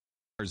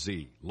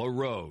Z,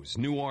 LaRose,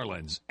 New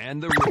Orleans,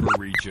 and the River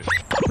Region.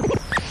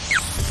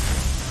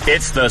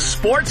 It's the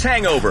Sports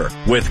Hangover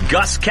with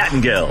Gus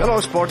Kattengill.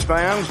 Hello, sports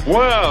fans.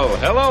 Well,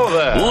 hello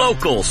there.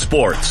 Local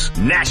sports,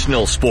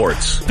 national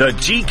sports. The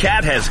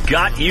GCAT has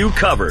got you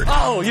covered.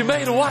 Oh, you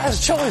made a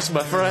wise choice,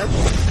 my friend.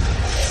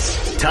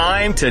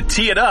 Time to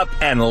tee it up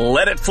and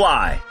let it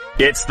fly.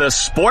 It's the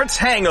Sports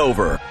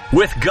Hangover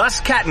with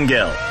Gus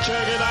Kattengill.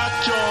 Check it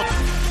out, George.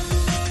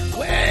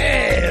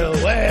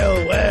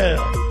 Well.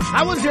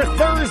 How was your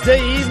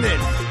Thursday evening?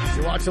 Did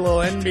you watch a little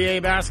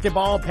NBA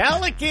basketball?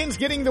 Pelicans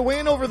getting the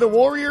win over the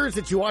Warriors.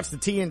 Did you watch the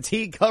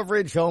TNT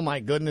coverage? Oh my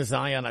goodness,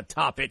 I on a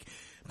topic.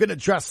 I'm going to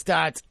address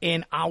that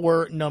in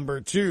hour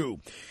number 2.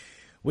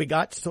 We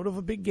got sort of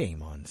a big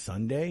game on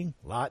Sunday.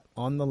 A lot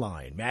on the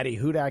line. Maddie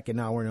Hudak in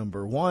hour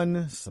number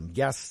 1. Some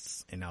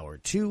guests in hour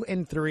 2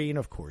 and 3. And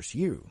of course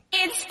you.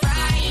 It's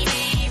Friday.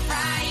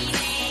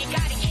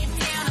 Gotta get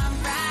down on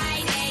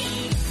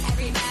Friday.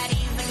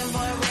 Everybody's looking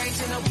forward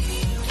to the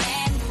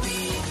weekend.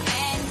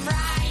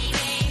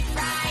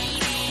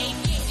 Friday.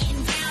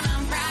 Getting down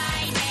on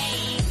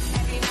Friday.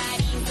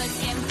 Everybody's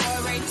looking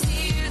forward to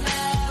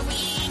the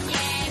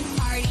weekend.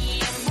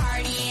 Partying.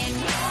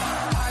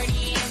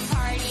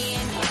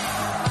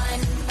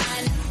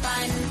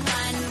 Fun.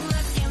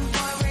 Looking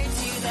forward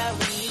to the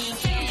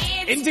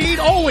weekend. Indeed,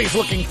 always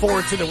looking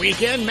forward to the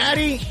weekend.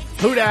 Maddie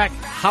Hudak,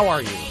 how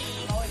are you?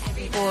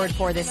 Forward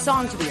for this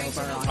song to be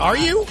over. Are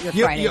you?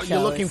 Your Friday You're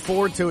shows. looking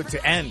forward to it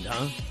to end,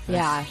 huh?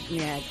 Yeah.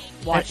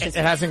 Watched It this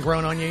hasn't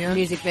grown on you yet?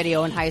 music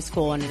video in high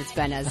school, and it's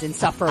been as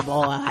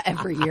insufferable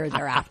every year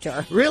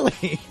thereafter.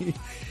 Really?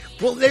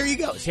 Well, there you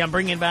go. See, I'm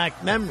bringing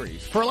back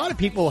memories. For a lot of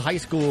people, high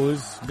school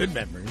is good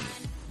memories.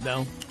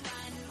 No?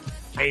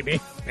 Maybe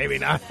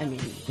not. I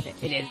mean,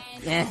 it is.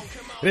 Eh.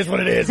 It is what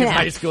it is. It's Yeah.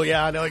 high school.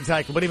 Yeah, I know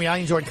exactly. But I mean, I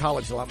enjoyed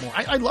college a lot more.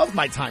 I loved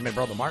my time at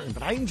Brother Martin,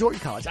 but I enjoyed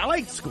college. I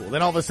liked school.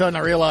 Then all of a sudden I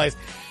realized,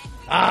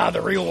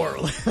 the real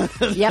world.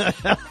 Yep,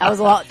 that was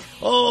a lot.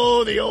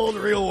 Oh, the old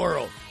real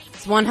world.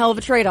 It's one hell of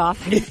a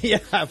trade-off. Yeah,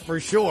 for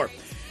sure.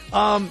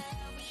 How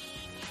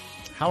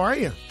are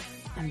you?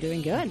 I'm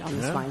doing good on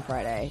this fine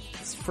Friday.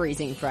 It's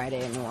freezing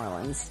Friday in New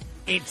Orleans.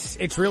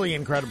 It's really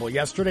incredible.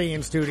 Yesterday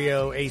in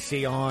studio,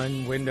 AC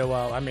on, window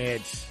out. I mean,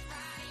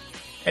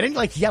 I didn't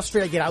like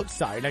yesterday I get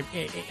outside.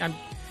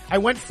 I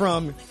went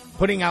from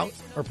putting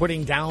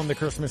down the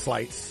Christmas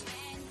lights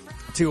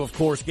to, of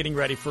course, getting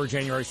ready for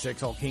January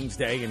 6th, All Kings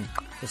Day, and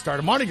the start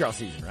of Mardi Gras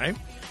season, right?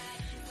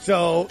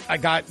 So I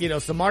got,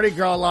 some Mardi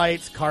Gras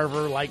lights.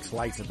 Carver likes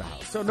lights at the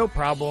house. So no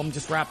problem.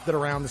 Just wrapped it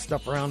around the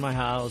stuff around my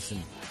house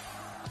and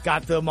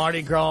got the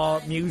Mardi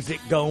Gras music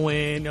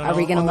going. Are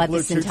we going to let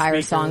this Bluetooth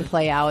entire speaker. song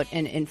play out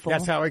in full?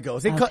 That's how it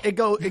goes.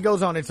 It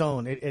goes on its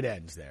own. It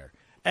ends there.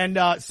 And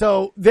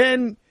so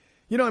then,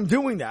 I'm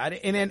doing that.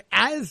 And then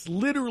as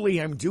literally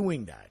I'm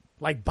doing that,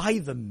 like by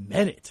the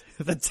minute,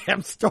 the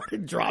temp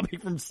started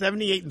dropping from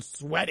 78 and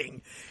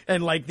sweating.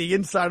 And like the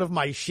inside of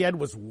my shed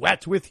was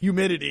wet with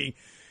humidity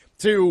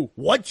to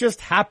what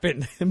just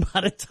happened. And by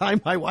the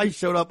time my wife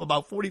showed up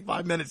about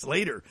 45 minutes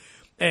later,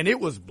 and it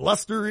was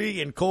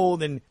blustery and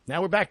cold, and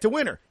now we're back to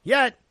winter.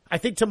 Yet, I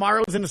think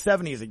tomorrow's in the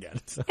 70s again.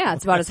 So. Yeah,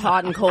 it's about as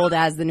hot and cold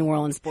as the New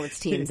Orleans sports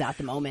teams at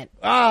the moment. We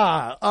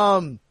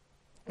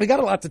got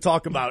a lot to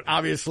talk about,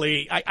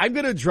 obviously. I'm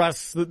going to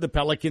address the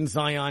Pelican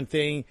Zion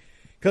thing,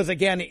 because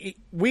again,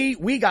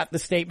 we got the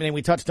statement and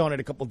we touched on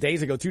it a couple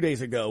days ago, 2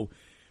 days ago.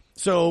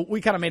 So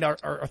we kind of made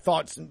our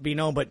thoughts be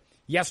known, but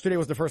yesterday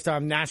was the first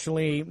time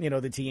nationally, the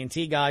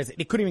TNT guys,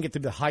 they couldn't even get to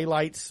the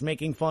highlights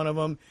making fun of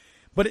them.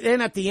 But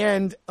then at the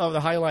end of the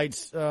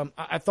highlights,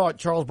 I thought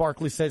Charles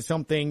Barkley said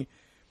something,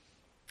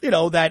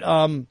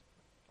 that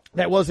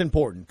was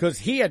important, because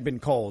he had been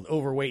called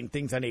overweight and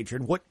things of that nature,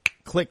 and what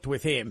clicked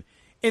with him.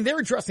 And they're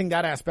addressing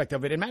that aspect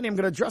of it. And Manny, I'm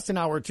going to address in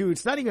hour 2.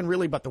 It's not even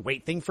really about the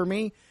weight thing for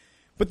me,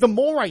 but the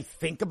more I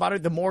think about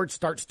it, the more it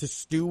starts to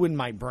stew in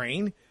my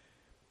brain.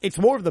 It's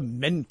more of the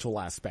mental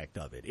aspect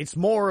of it. It's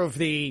more of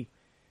the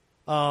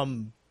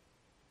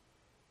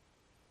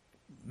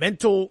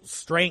mental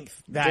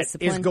strength that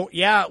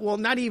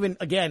Discipline. not even,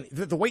 again,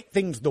 the weight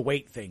thing's the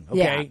weight thing, okay?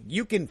 Yeah.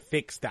 You can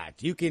fix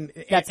that. You can.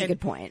 That's a good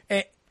point.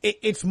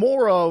 It's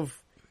more of,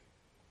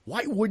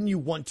 why wouldn't you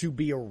want to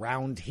be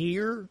around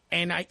here?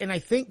 And I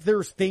think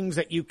there's things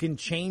that you can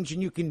change,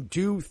 and you can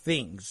do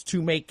things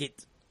to make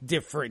it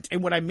different.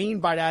 And what I mean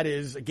by that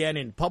is, again,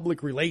 in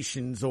public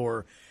relations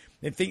or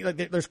in things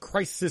like there's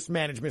crisis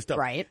management stuff.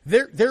 Right.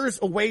 There's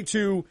a way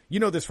to,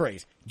 this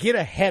phrase, get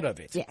ahead of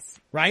it. Yes.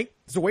 Right?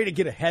 There's a way to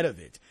get ahead of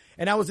it.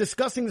 And I was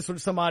discussing this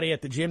with somebody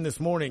at the gym this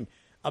morning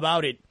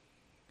about it.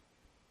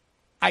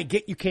 I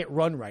get you can't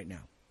run right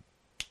now.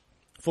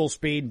 Full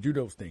speed and do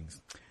those things.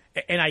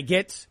 And I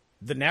get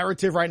the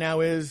narrative right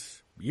now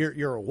is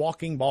you're a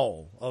walking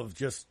ball of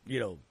just,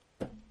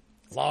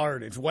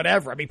 lard, it's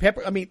whatever.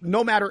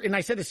 No matter, and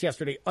I said this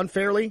yesterday,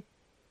 unfairly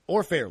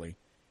or fairly,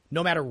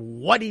 no matter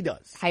what he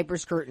does. Hyper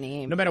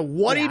scrutiny. No matter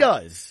what he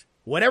does,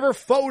 whatever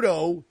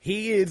photo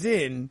he is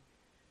in,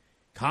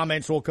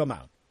 comments will come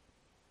out.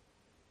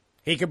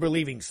 He could be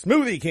leaving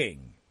Smoothie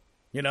King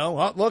You know,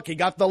 oh, look, he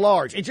got the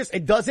large.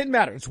 It doesn't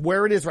matter. It's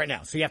where it is right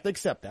now. So you have to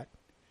accept that.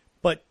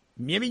 But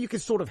maybe you can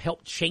sort of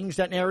help change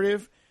that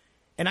narrative.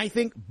 And I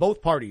think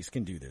both parties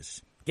can do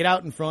this. Get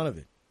out in front of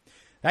it.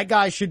 That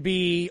guy should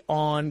be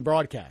on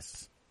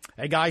broadcasts.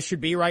 That guy should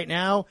be right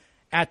now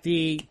at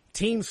the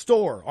team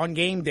store on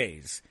game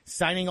days,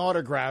 signing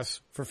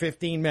autographs for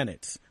 15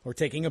 minutes or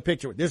taking a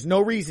picture. There's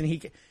no reason he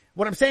can.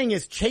 What I'm saying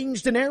is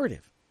change the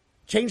narrative.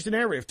 Change the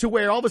narrative to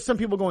where all of a sudden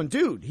people are going,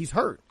 dude, he's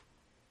hurt.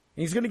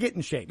 He's going to get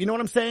in shape. You know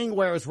what I'm saying?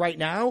 Whereas right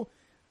now,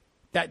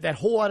 that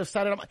whole out of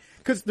sight,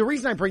 because the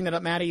reason I bring that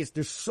up, Maddie, is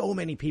there's so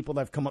many people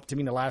that have come up to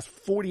me in the last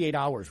 48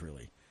 hours,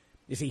 really.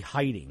 Is he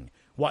hiding?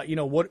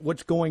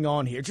 What's going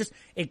on here? Just,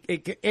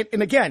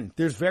 and again,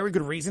 there's very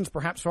good reasons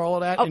perhaps for all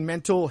of that. And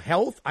mental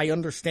health, I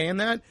understand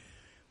that.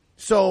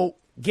 So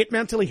get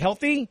mentally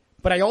healthy,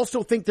 but I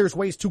also think there's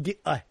ways to get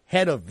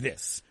ahead of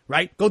this,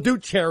 right? Go do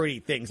charity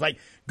things. Like,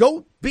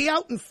 go be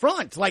out in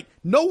front. Like,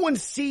 no one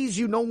sees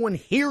you. No one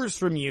hears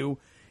from you.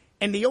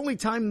 And the only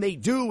time they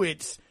do,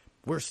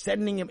 we're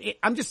sending him.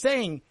 I'm just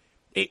saying,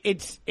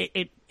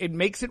 it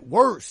makes it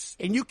worse.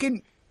 And you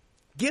can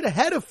get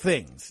ahead of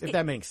things, if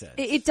that makes sense.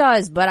 It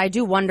does, but I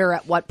do wonder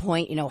at what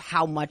point,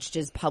 how much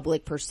does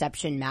public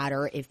perception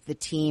matter if the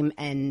team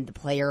and the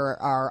player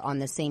are on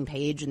the same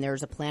page and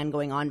there's a plan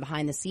going on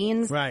behind the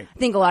scenes? Right. I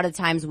think a lot of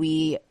times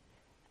we,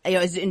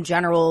 in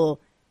general,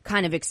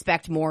 kind of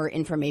expect more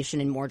information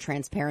and more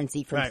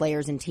transparency from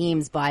players and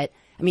teams, but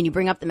you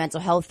bring up the mental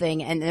health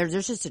thing, and there's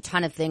just a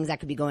ton of things that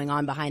could be going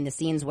on behind the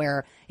scenes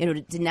where,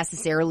 to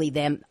necessarily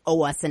them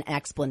owe us an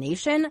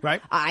explanation. Right.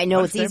 I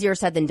know it's easier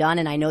said than done,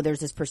 and I know there's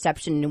this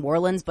perception in New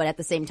Orleans, but at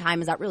the same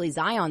time, is that really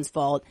Zion's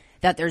fault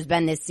that there's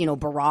been this,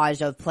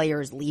 barrage of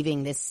players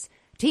leaving this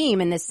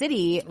team in this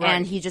city,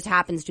 and he just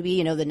happens to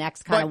be, the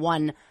next kind of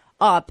one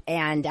up,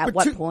 and at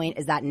what point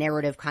is that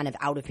narrative kind of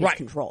out of his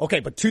control?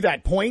 Okay, but to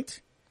that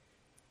point,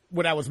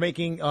 what I was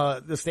making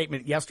the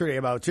statement yesterday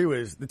about, too,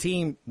 is the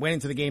team went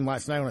into the game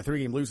last night on a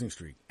 3-game losing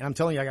streak. And I'm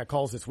telling you, I got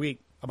calls this week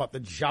about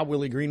the job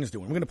Willie Green is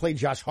doing. We're going to play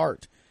Josh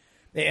Hart.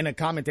 And a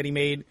comment that he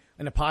made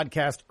in a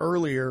podcast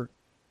earlier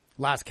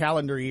last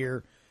calendar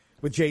year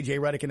with J.J.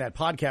 Redick in that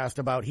podcast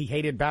about he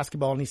hated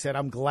basketball. And he said,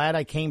 I'm glad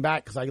I came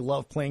back because I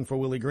love playing for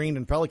Willie Green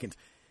and Pelicans.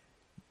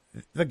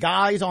 The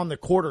guys on the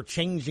court are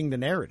changing the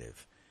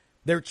narrative.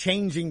 They're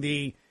changing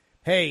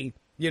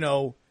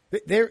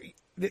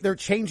they're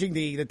changing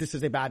that this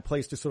is a bad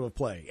place to sort of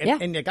play.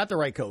 And they got the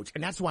right coach.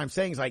 And that's why I'm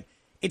saying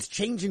it's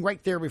changing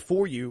right there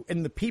before you.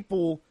 And the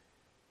people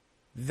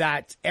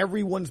that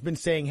everyone's been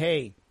saying,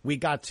 hey, we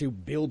got to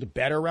build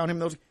better around him.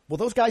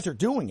 Those guys are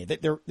doing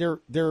it.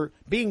 They're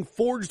being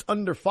forged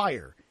under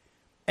fire.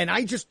 And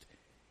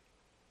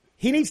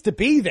he needs to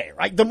be there.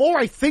 The more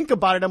I think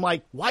about it, I'm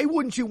like, why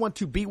wouldn't you want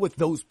to be with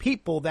those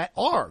people that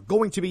are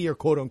going to be your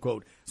quote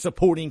unquote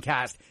supporting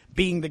cast,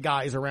 being the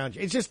guys around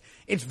you?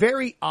 It's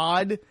very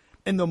odd.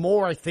 And the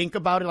more I think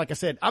about it, like I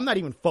said, I'm not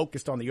even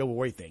focused on the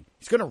overweight thing.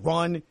 He's going to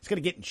run. He's going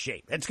to get in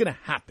shape. That's going to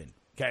happen.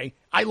 Okay.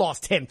 I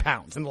lost 10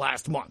 pounds in the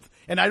last month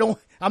and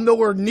I'm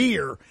nowhere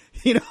near,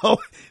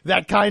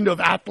 that kind of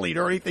athlete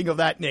or anything of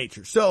that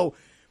nature. So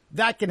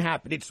that can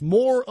happen. It's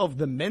more of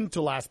the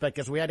mental aspect,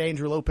 as we had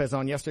Andrew Lopez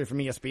on yesterday from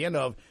ESPN,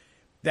 of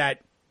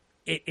that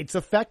it's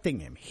affecting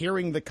him,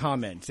 hearing the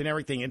comments and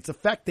everything. It's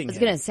affecting him. I was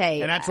going to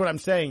say. And that's what I'm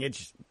saying.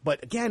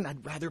 But again,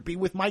 I'd rather be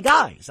with my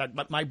guys,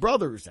 my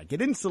brothers. I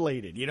get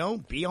insulated,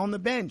 be on the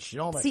bench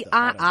and all that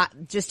stuff.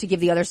 Just to give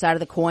the other side of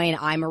the coin,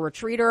 I'm a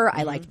retreater. Mm-hmm.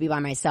 I like to be by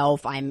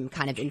myself. I'm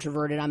kind of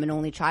introverted. I'm an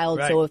only child.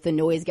 Right. So if the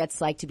noise gets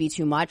to be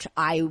too much,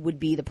 I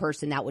would be the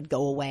person that would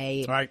go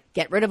away,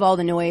 get rid of all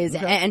the noise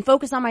and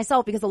focus on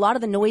myself, because a lot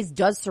of the noise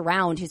does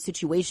surround his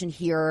situation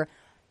here,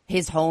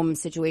 his home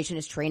situation,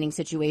 his training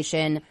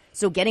situation.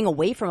 So getting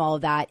away from all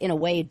of that, in a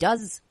way,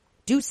 does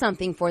do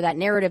something for that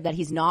narrative that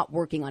he's not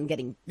working on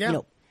getting,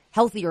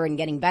 healthier and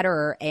getting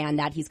better, and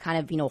that he's kind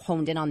of,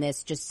 honed in on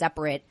this just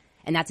separate,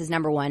 and that's his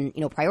number one,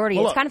 priority.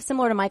 It's kind of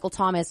similar to Michael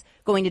Thomas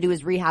going to do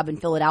his rehab in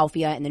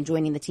Philadelphia and then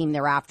joining the team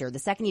thereafter. The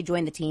second he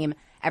joined the team,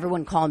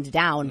 everyone calmed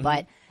down,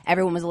 but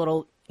everyone was a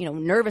little,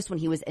 nervous when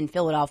he was in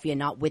Philadelphia,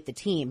 not with the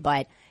team.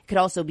 But it could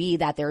also be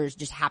that there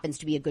just happens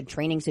to be a good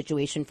training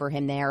situation for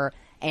him there.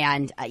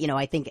 And,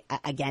 I think,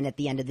 again, at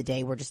the end of the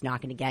day, we're just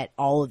not going to get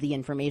all of the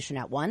information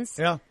at once.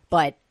 Yeah.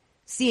 But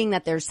seeing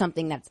that there's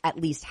something that's at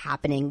least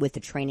happening with the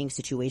training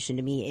situation,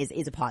 to me,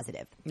 is a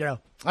positive. Yeah.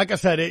 Like I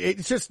said,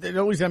 it's just, the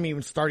only reason I'm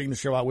even starting the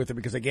show out with it,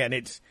 because again,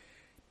 it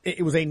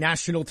was a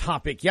national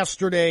topic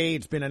yesterday.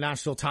 It's been a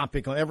national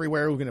topic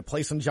everywhere. We're going to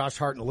play some Josh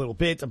Hart in a little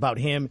bit about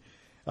him.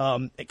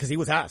 Because he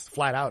was asked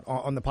flat out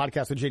on the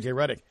podcast with J.J.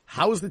 Redick,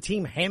 how is the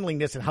team handling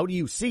this and how do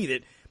you see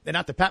it? And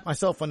not to pat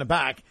myself on the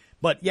back,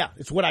 but yeah,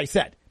 it's what I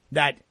said,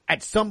 that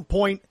at some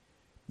point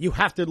you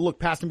have to look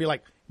past and be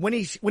like, when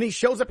he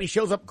shows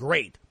up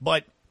great,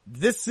 but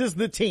this is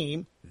the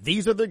team.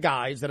 These are the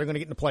guys that are going to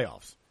get in the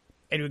playoffs,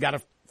 and we've got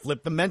to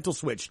flip the mental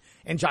switch.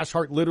 And Josh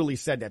Hart literally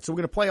said that. So we're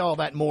going to play all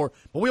that more,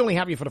 but we only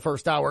have you for the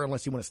first hour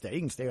unless you want to stay. You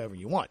can stay wherever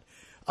you want.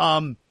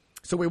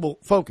 So we will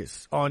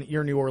focus on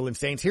your New Orleans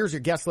Saints. Here's your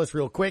guest list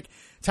real quick.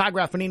 Ty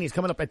Graffanini is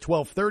coming up at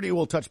 12:30.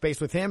 We'll touch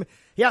base with him.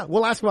 Yeah,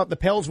 we'll ask about the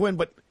Pels win,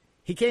 but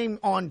he came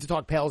on to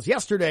talk Pels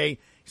yesterday.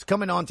 He's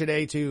coming on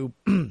today to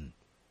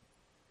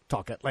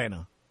talk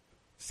Atlanta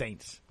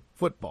Saints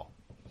football.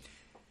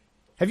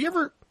 Have you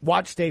ever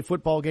watched a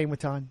football game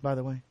with Ty, by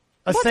the way?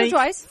 A Once or Saints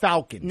twice.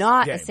 Falcons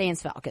Not game. a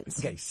Saints Falcons.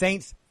 Okay,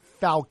 Saints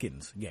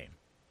Falcons game.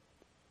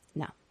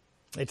 No.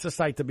 It's a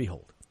sight to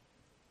behold.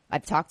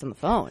 I've talked on the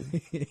phone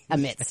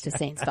amidst a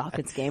Saints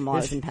Falcons game while I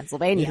was in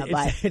Pennsylvania,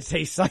 but It's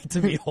a sight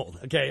to behold.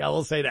 Okay, I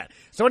will say that.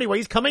 So anyway,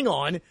 he's coming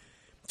on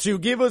to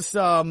give us,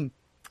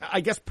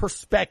 I guess,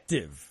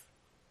 perspective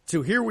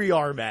to here we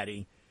are,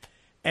 Maddie,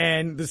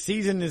 and the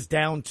season is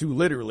down to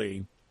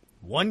literally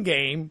one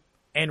game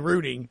and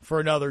rooting for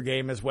another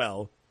game as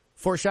well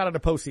for a shot at a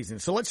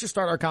postseason. So let's just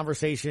start our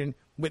conversation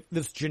with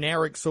this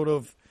generic sort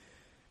of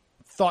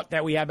thought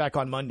that we had back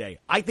on Monday.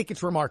 I think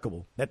it's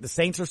remarkable that the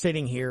Saints are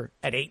sitting here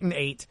at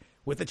 8-8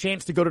 with a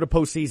chance to go to the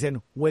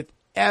postseason with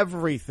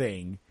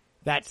everything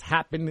that's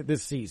happened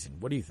this season.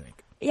 What do you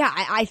think? yeah,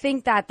 I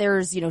think that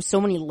there's, so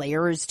many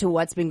layers to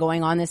what's been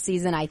going on this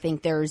season. I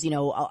think there's, a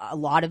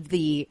lot of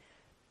the,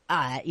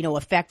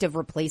 effect of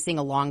replacing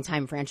a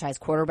longtime franchise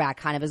quarterback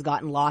kind of has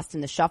gotten lost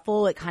in the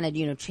shuffle. It kind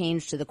of,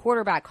 changed to the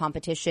quarterback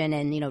competition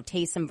and,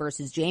 Taysom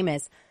versus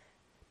Jameis.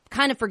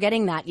 Kind of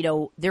forgetting that,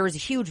 there was a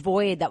huge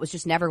void that was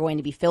just never going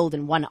to be filled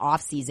in one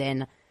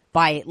offseason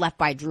left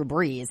by Drew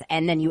Brees.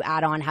 And then you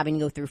add on having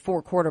to go through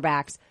 4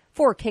 quarterbacks,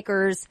 4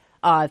 kickers,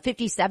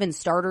 57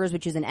 starters,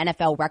 which is an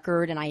NFL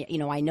record. And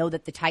I know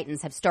that the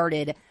Titans have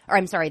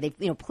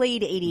they've,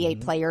 played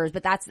 88 players,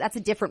 but that's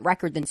a different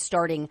record than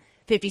starting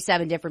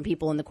 57 different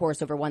people in the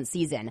course over one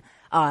season.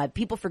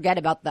 People forget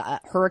about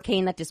the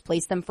hurricane that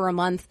displaced them for a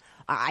month.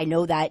 I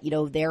know that,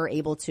 they're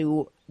able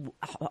to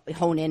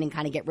hone in and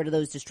kind of get rid of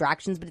those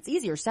distractions, but it's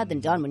easier said than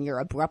done when you're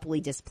abruptly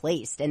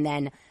displaced. And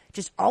then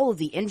just all of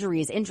the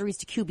injuries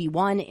to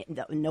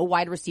QB1, no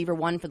wide receiver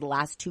 1 for the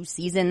last 2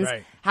 seasons,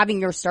 right.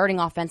 Having your starting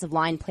offensive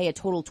line play a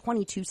total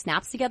 22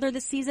 snaps together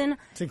this season.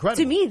 It's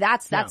incredible. To me,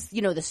 that's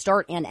the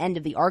start and end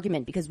of the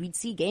argument, because we'd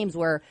see games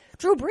where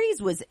Drew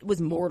Brees was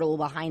mortal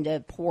behind a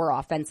poor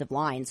offensive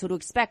line. So to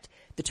expect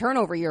the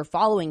turnover year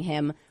following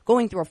him,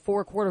 going through a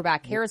 4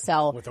 quarterback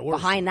carousel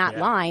behind that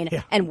line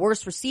and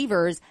worse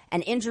receivers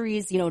and injuries,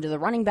 to the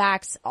running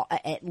backs,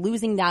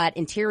 losing that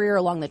interior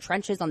along the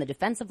trenches on the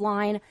defensive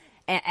line.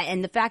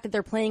 And the fact that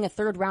they're playing a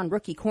 3rd-round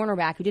rookie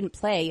cornerback who didn't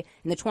play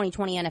in the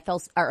 2020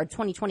 NFL or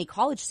 2020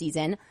 college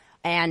season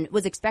and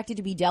was expected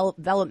to be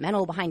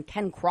developmental behind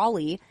Ken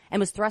Crawley and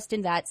was thrust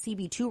into that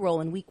CB2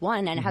 role in week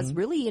 1 and has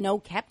really,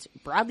 kept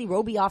Bradley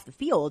Roby off the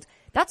field.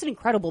 That's an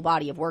incredible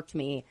body of work to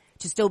me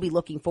to still be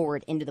looking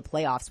forward into the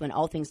playoffs when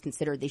all things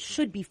considered they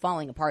should be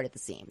falling apart at the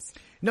seams.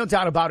 No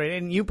doubt about it.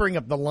 And you bring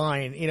up the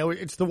line.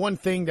 It's the one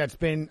thing that's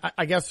been,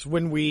 I guess,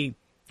 when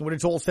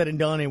it's all said and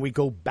done and we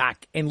go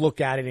back and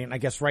look at it and I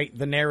guess write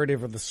the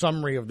narrative or the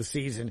summary of the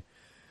season,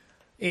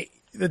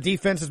 the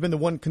defense has been the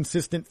one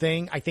consistent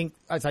thing. I think,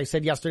 as I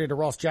said yesterday to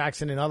Ross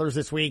Jackson and others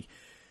this week,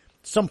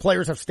 some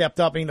players have stepped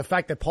up. I mean, the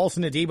fact that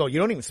Paulson Adebo, you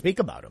don't even speak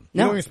about him.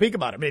 You don't even speak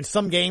about him. In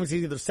some games,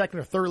 he's either the 2nd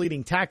or 3rd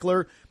leading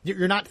tackler.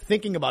 You're not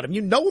thinking about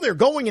him. They're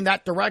going in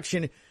that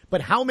direction,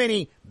 but how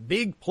many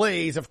big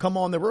plays have come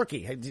on the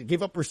rookie?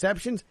 Give up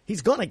receptions?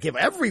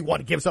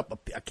 Everyone gives up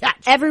a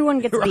catch. Everyone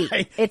gets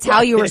beat. It's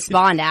how you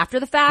respond after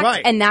the fact.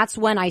 Right. And that's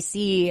when I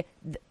see,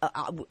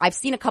 I've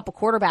seen a couple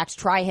quarterbacks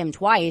try him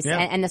twice,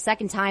 and the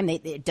second time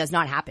it does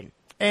not happen.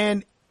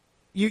 And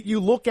you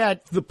look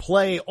at the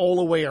play all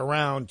the way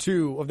around,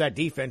 too, of that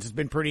defense has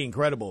been pretty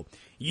incredible.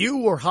 You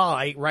were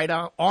high right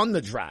out on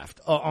the draft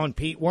on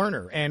Pete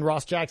Werner, and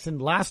Ross Jackson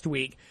last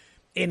week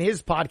in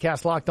his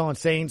podcast, Locked On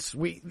Saints,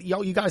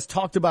 you guys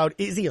talked about,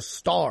 is he a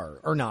star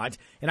or not?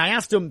 And I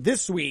asked him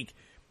this week,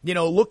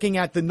 looking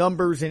at the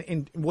numbers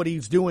and what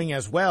he's doing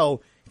as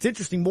well, it's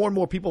interesting, more and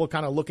more people are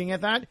kind of looking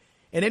at that.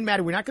 And then,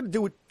 Matt, we're not going to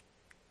do it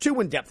too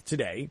in depth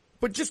today,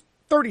 but just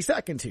 30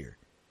 seconds here.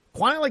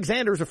 Quan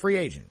Alexander is a free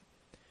agent.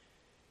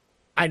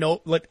 I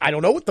don't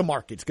know what the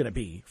market's going to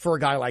be for a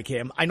guy like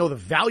him. I know the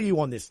value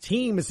on this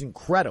team is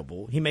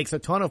incredible. He makes a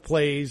ton of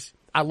plays.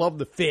 I love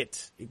the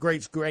fit.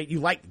 Great. You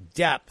like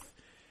depth.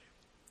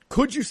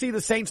 Could you see the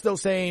Saints, though,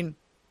 saying,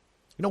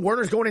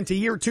 Werner's going into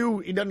year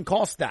 2. It doesn't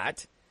cost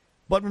that.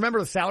 But remember,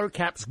 the salary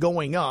cap's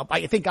going up.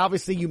 I think,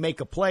 obviously, you make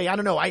a play. I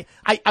don't know. I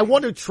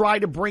want to try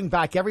to bring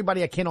back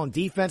everybody I can on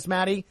defense,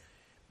 Matty,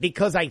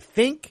 because I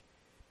think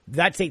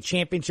that's a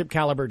championship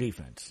caliber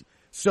defense.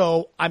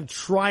 So I'm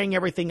trying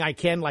everything I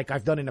can, like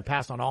I've done in the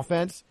past on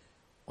offense.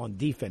 On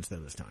defense, though,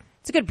 this time.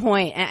 It's a good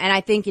point. And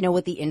I think,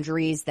 with the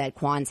injuries that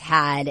Quan's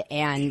had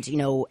and,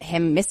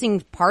 him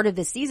missing part of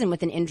the season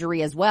with an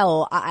injury as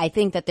well, I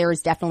think that there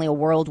is definitely a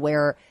world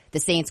where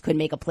the Saints could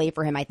make a play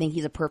for him. I think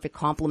he's a perfect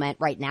complement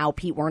right now.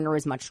 Pete Werner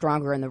is much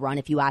stronger in the run,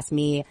 if you ask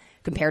me,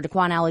 compared to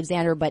Quan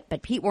Alexander. But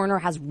Pete Werner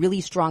has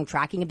really strong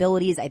tracking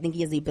abilities. I think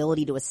he has the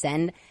ability to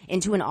ascend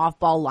into an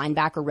off-ball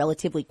linebacker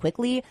relatively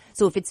quickly.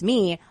 So if it's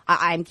me,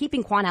 I'm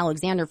keeping Quan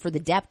Alexander for the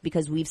depth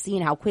because we've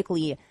seen how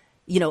quickly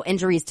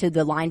injuries to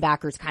the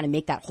linebackers kind of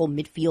make that whole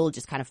midfield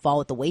just kind of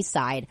fall at the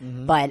wayside.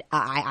 But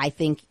I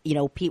think,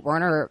 Pete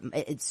Werner,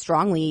 it's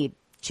strongly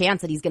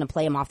chance that he's going to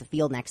play him off the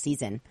field next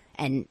season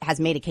and has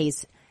made a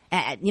case.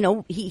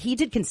 He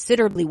did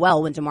considerably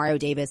well when Demario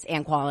Davis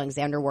and Quan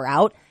Alexander were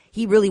out.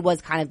 He really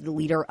was kind of the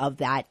leader of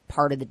that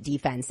part of the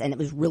defense, and it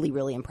was really,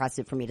 really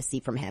impressive for me to see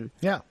from him.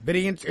 Yeah, but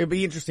it'd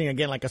be interesting,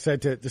 again, like I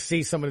said, to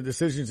see some of the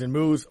decisions and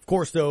moves. Of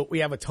course, though, we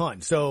have a ton.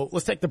 So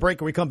let's take the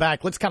break. When we come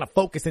back, let's kind of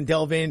focus and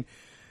delve in,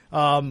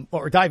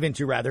 or dive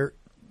into, rather,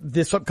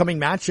 this upcoming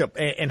matchup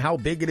and how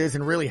big it is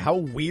and really how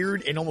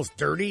weird and almost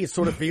dirty it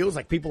sort of feels.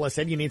 Like people have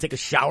said, you need to take a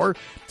shower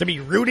to be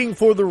rooting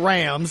for the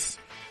Rams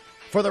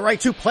for the right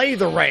to play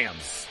the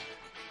Rams.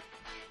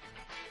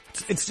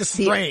 It's just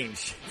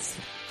strange.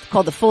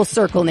 Called the full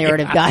circle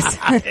narrative, Gus.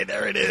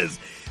 There it is.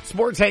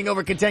 Sports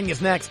Hangover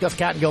continues next. Gus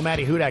Kattengell,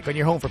 Matty Hudak on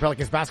your home for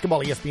Pelicans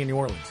basketball, ESPN New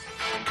Orleans.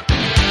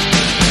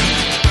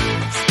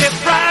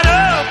 Step right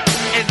up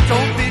and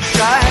don't be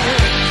shy,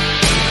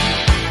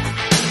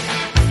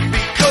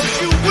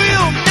 because you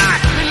will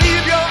not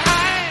believe your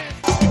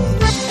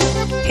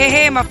eyes.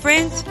 Hey, my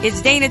friends.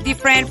 It's Dana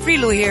DeFran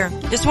Freelo here.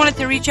 Just wanted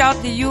to reach out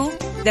to you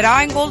that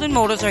I and Golden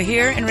Motors are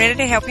here and ready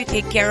to help you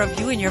take care of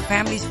you and your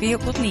family's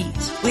vehicle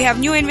needs. We have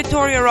new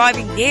inventory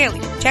arriving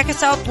daily. Check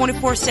us out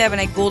 24/7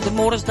 at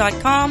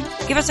goldenmotors.com.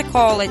 Give us a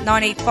call at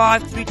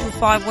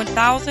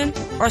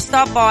 985-325-1000 or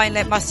stop by and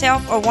let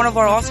myself or one of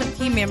our awesome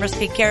team members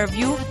take care of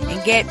you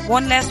and get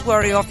one less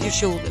worry off your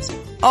shoulders.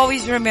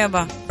 Always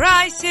remember,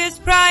 price is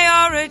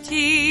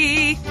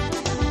priority.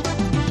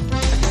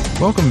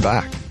 Welcome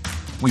back.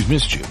 We've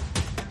missed you.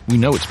 We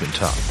know it's been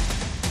tough.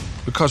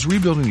 Because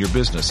rebuilding your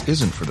business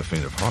isn't for the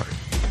faint of heart.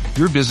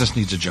 Your business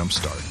needs a jump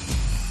start.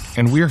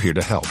 And we're here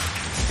to help.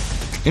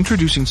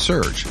 Introducing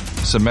Surge,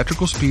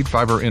 symmetrical speed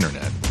fiber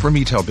internet from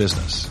eTel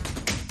Business.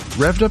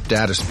 Revved up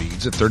data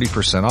speeds at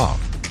 30%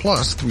 off,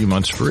 plus 3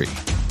 months free.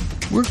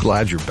 We're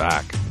glad you're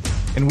back.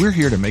 And we're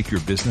here to make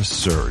your business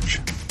surge.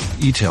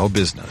 eTel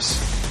Business.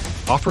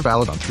 Offer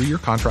valid on 3-year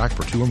contract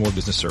for 2 or more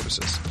business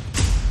services.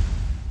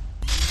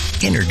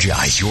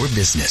 Energize your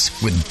business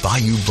with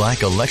Bayou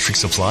Black Electric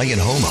Supply in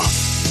Houma.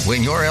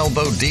 When you're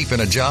elbow deep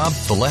in a job,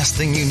 the last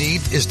thing you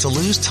need is to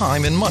lose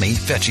time and money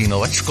fetching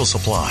electrical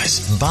supplies.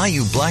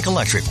 Bayou Black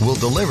Electric will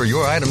deliver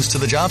your items to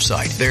the job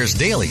site. There's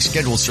daily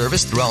scheduled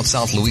service throughout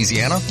South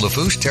Louisiana,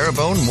 Lafourche,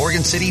 Terrebonne,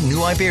 Morgan City,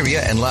 New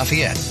Iberia, and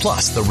Lafayette,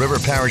 plus the river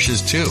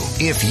parishes too.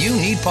 If you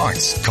need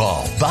parts,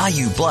 call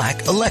Bayou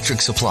Black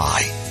Electric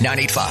Supply.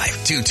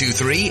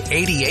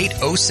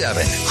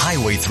 985-223-8807,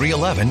 Highway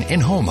 311 in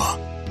Houma.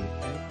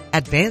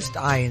 Advanced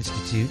Eye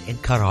Institute in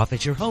Cutoff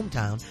is your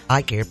hometown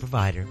eye care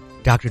provider.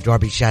 Dr.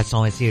 Darby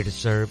Chasson is here to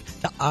serve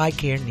the eye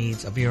care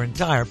needs of your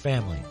entire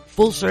family.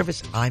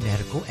 Full-service eye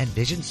medical and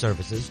vision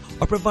services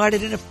are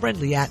provided in a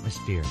friendly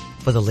atmosphere.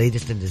 For the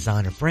latest in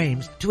designer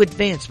frames to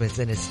advancements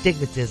in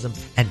astigmatism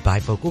and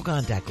bifocal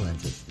contact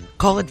lenses.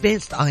 Call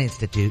Advanced Eye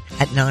Institute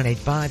at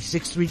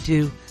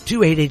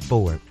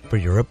 985-632-2884 for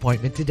your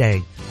appointment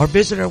today, or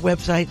visit our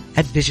website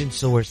at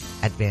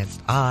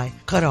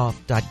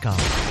VisionSourceAdvancedEyeCutoff.com.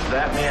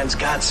 That man's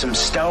got some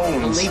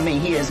stones. Believe me,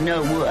 he is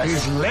no wuss.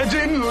 His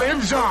legend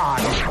lives on.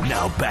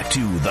 Now back to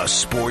the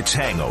Sports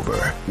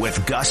Hangover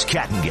with Gus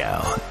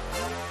Kattengell.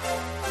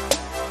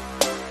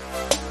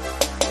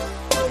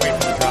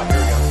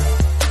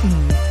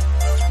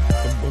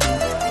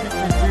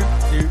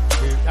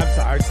 I'm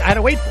sorry. I had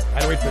to wait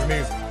for the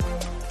music.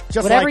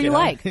 Just whatever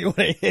like you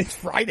like. It's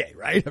Friday,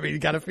 right? I mean, you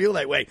got to feel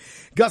that way.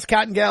 Gus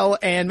Kattengell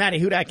and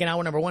Matty Hudak in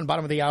hour number 1,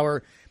 bottom of the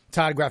hour.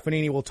 Todd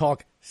Graffanini will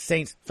talk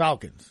Saints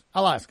Falcons.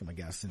 I'll ask him, I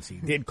guess, since he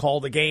did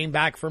call the game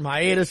back from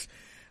hiatus.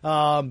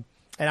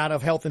 And out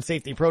of health and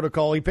safety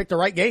protocol, he picked the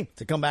right game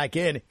to come back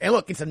in. And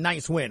look, it's a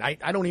nice win. I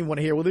don't even want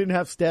to hear, well, they didn't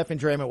have Steph and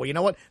Draymond. Well, you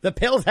know what? The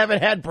Pels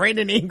haven't had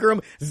Brandon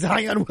Ingram,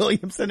 Zion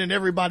Williamson, and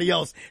everybody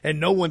else, and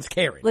no one's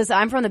caring. Listen,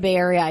 I'm from the Bay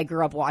Area. I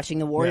grew up watching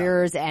the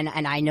Warriors, and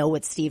I know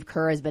what Steve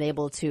Kerr has been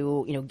able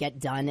to, get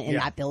done in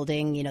that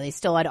building. They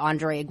still had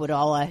Andre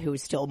Iguodala,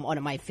 who's still one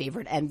of my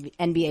favorite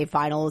NBA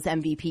Finals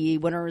MVP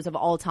winners of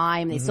all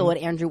time. They still had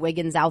Andrew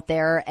Wiggins out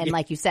there, and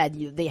like you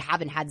said, they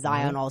haven't had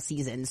Zion all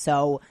season,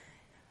 so...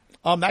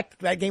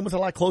 That game was a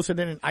lot closer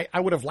than I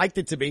would have liked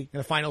it to be in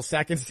the final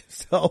seconds.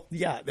 So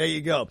yeah, there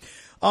you go.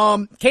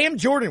 Cam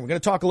Jordan, we're going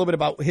to talk a little bit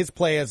about his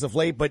play as of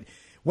late, but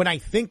when I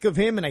think of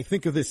him and I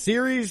think of this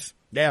series,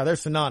 yeah, they're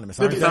synonymous.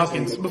 They're the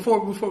Falcons.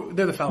 Before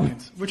they're the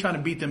Falcons. We're trying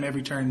to beat them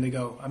every turn they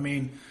go. I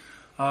mean,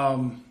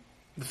 the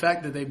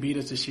fact that they beat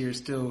us this year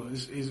still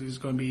is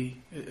going to be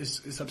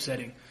it's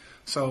upsetting.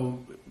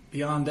 So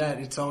beyond that,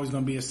 it's always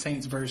going to be a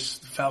Saints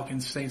versus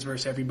Falcons, Saints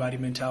versus everybody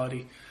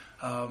mentality,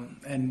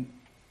 and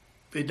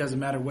it doesn't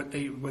matter what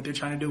they're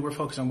trying to do. We're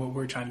focused on what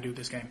we're trying to do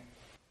this game.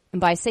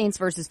 And by Saints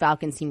versus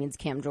Falcons, he means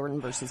Cam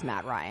Jordan versus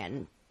Matt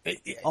Ryan.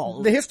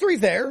 The history's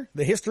there.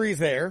 The history is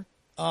there.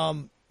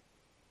 I'm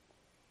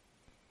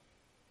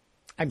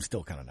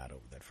still kind of not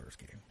over that first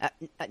game.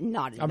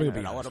 Not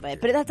even a little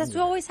bit. But that's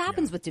what always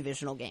happens with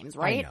divisional games,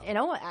 right?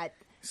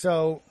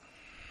 So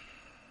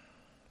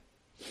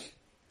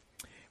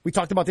we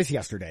talked about this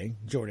yesterday,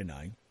 Jordan and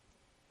I.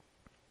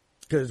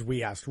 because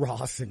we asked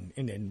Ross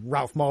and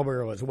Ralph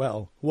Marlboro as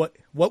well, what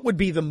would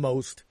be the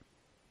most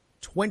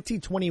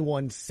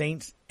 2021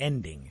 Saints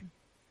ending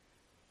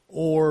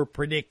or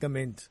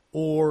predicament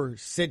or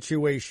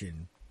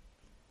situation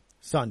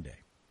Sunday?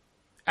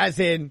 As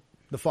in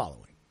the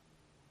following.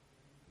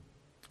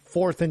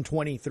 4th and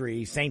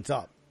 23, Saints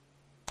up.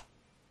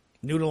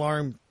 Noodle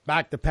arm,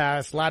 back to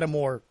pass,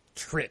 Lattimore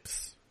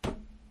trips.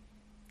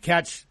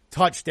 Catch,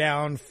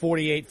 touchdown,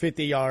 48,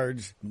 50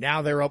 yards.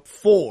 Now they're up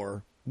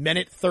 4.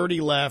 Minute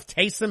 30 left.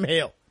 Taysom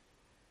Hill.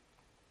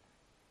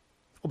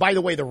 Oh, by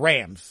the way, the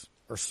Rams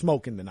are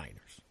smoking the Niners.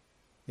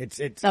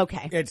 It's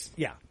okay.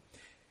 Yeah.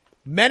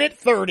 Minute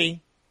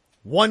 30,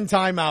 one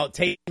timeout.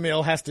 Taysom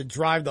Hill has to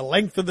drive the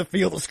length of the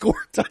field to score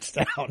a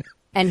touchdown.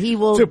 And he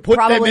will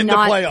probably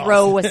not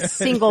throw a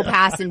single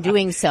pass in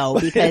doing so,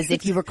 because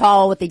if you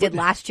recall what they did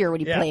last year when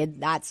he played,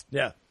 that's...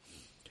 Yeah.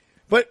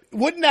 But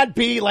wouldn't that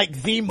be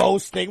like the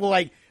most thing? Well,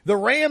 like, the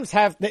Rams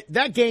have,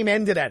 that game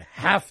ended at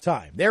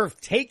halftime. They're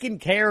taking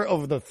care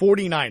of the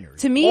 49ers.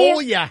 To me,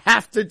 all you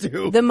have to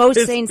do, the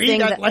most Saints thing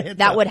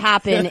that would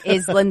happen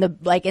is in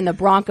the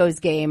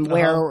Broncos game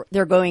where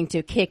they're going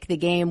to kick the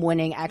game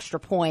winning extra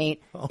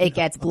point. It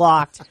gets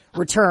blocked,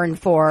 return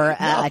for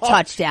a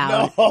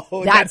touchdown.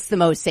 That's the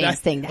most Saints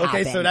thing to happen.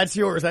 Okay, so that's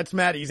yours. That's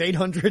Maddie's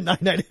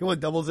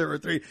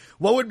 800-991-0003.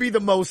 What would be the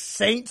most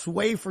Saints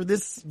way for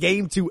this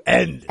game to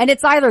end? And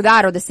it's either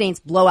that or the Saints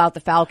blow out the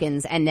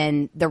Falcons and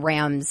then the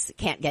Rams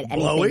can't get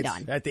anything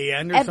done. At the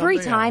end or Every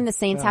something? time the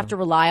Saints have to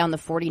rely on the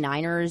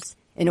 49ers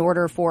in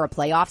order for a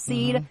playoff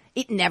seed,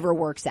 it never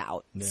works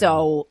out. Yeah.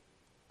 So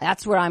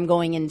that's what I'm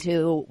going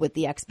into with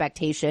the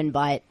expectation.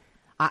 But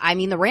I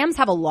mean, the Rams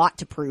have a lot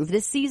to prove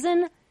this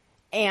season,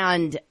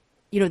 and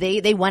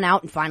they went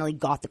out and finally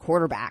got the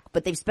quarterback,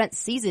 but they've spent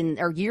season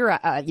or year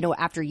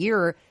after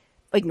year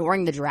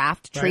ignoring the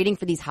draft, trading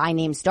for these high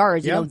name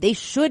stars. They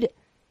should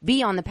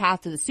be on the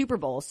path to the Super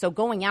Bowl. So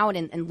going out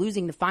and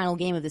losing the final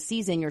game of the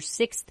season, your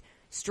 6th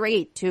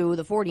straight to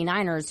the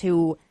 49ers,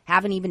 who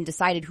haven't even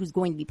decided who's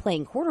going to be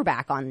playing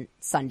quarterback on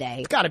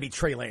Sunday. It's got to be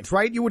Trey Lance,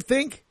 right? You would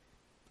think,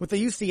 with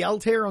the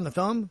UCL tear on the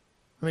thumb.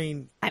 I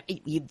mean,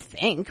 you'd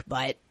think,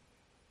 but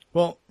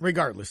well,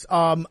 regardless,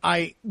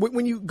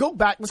 when you go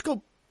back, let's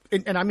go,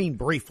 and I mean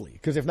briefly,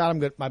 because if not,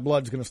 my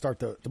blood's going to start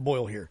to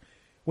boil here.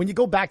 When you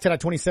go back to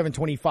that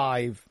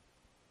 27-25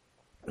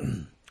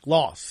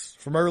 loss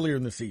from earlier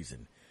in the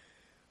season,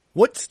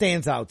 what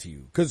stands out to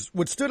you? Because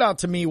what stood out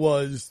to me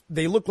was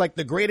they looked like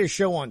the greatest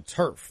show on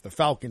turf, the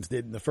Falcons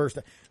did in the first.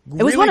 It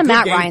was one of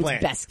Matt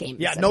Ryan's best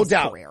games of no his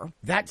doubt. career.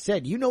 That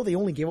said, they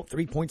only gave up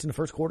 3 points in the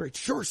first quarter. It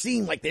sure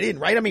seemed like they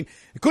didn't, right? I mean,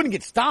 they couldn't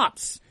get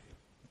stops.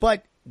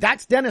 But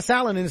that's Dennis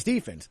Allen and his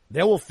defense.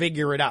 They will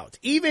figure it out.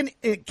 Even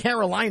in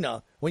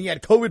Carolina, when you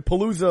had COVID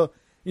Palooza,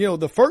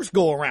 the first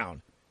go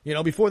around,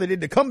 before they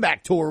did the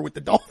comeback tour with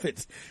the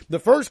Dolphins, the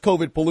first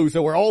COVID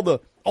Palooza where all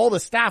the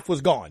staff was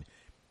gone.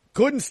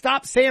 Couldn't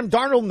stop Sam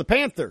Darnold and the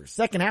Panthers.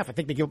 Second half, I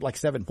think they gave up like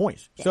 7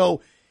 points. Yeah.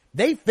 So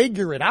they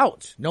figure it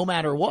out no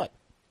matter what.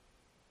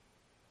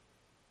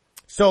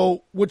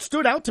 So what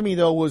stood out to me,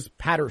 though, was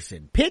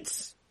Patterson.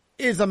 Pitts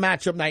is a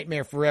matchup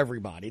nightmare for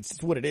everybody. It's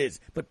just what it is.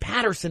 But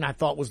Patterson, I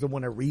thought, was the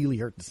one that really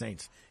hurt the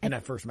Saints in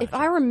that first match. If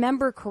I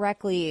remember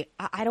correctly,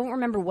 I don't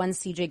remember when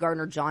C.J.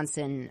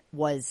 Gardner-Johnson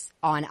was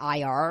on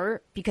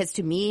IR, because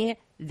to me,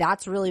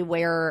 that's really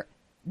where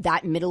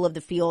that middle of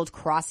the field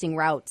crossing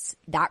routes,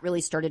 that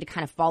really started to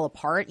kind of fall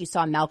apart. You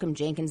saw Malcolm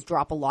Jenkins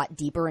drop a lot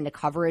deeper into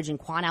coverage and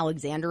Quan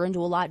Alexander into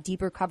a lot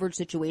deeper coverage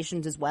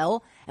situations as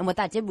well. And what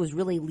that did was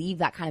really leave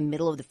that kind of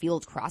middle of the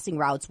field crossing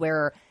routes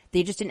where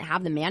they just didn't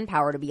have the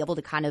manpower to be able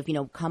to kind of,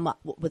 come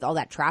up with all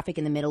that traffic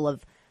in the middle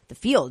of the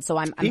field. So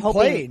I'm hoping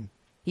played.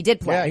 He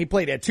did play. Yeah, he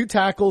played. He had 2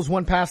 tackles,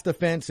 1 past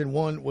defense, and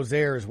 1 was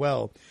there as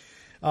well.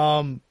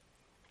 And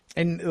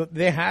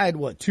they had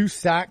 2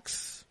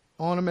 sacks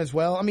on him as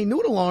well. I mean,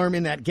 Noodle Arm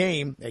in that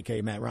game,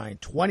 aka Matt Ryan,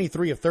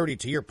 23 of 30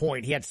 to your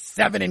point. He had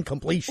 7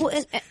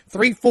 incompletions,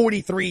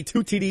 343, 2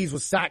 TDs,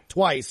 was sacked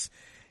twice.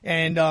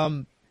 And,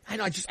 I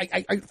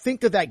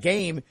think that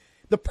game,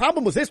 the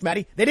problem was this,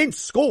 Maddie, they didn't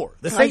score.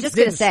 The Saints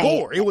didn't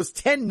score. It was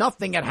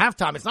 10-0 at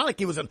halftime. It's not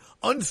like it was an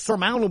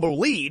unsurmountable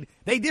lead.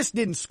 They just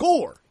didn't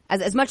score.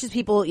 As much as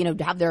people,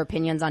 have their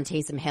opinions on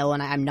Taysom Hill,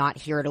 and I'm not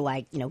here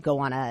to go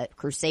on a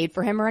crusade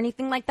for him or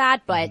anything like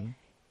that, but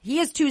he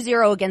is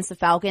 2-0 against the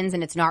Falcons,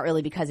 and it's not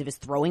really because of his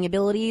throwing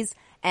abilities.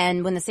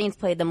 And when the Saints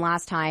played them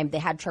last time, they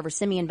had Trevor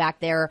Siemian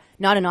back there.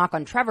 Not a knock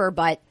on Trevor,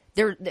 but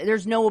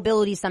there's no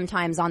ability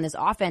sometimes on this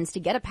offense to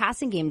get a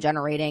passing game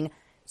generating.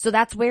 So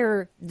that's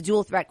where the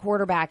dual threat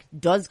quarterback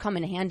does come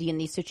in handy in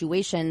these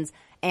situations,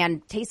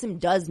 and Taysom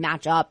does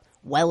match up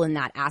well in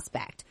that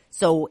aspect.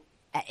 So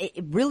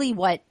it really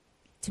what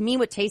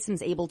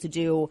Taysom's able to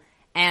do,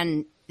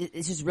 and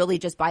it's just really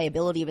just by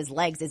ability of his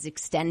legs, is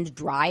extend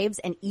drives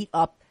and eat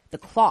up the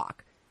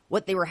clock.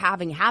 What they were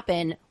having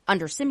happen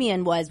under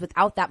Siemian was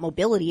without that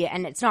mobility,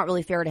 and it's not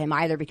really fair to him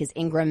either because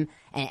Ingram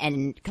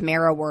and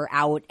Kamara were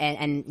out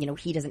and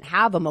he doesn't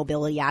have a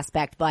mobility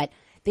aspect, but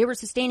they were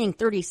sustaining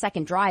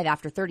 30-second drive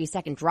after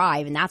 30-second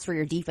drive, and that's where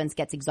your defense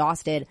gets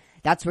exhausted.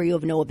 That's where you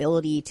have no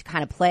ability to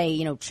kind of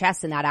play,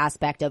 chess in that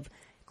aspect of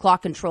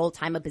clock control,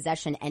 time of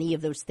possession, any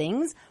of those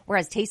things.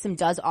 Whereas Taysom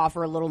does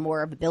offer a little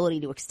more of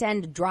ability to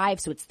extend a drive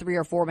so it's 3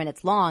 or 4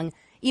 minutes long,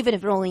 even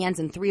if it only ends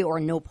in 3 or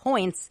no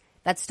points.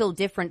 That's still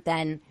different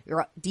than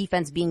your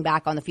defense being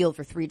back on the field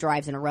for 3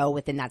 drives in a row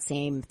within that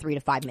same 3 to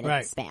 5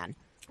 minute span.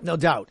 No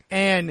doubt.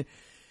 And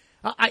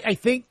I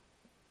think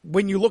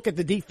when you look at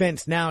the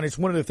defense now, and it's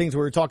one of the things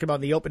we were talking about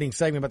in the opening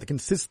segment about the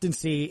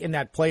consistency in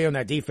that play on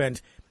that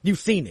defense, you've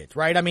seen it,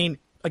 right? I mean,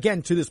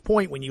 again, to this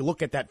point, when you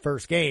look at that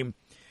first game,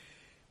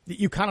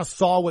 you kind of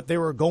saw what they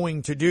were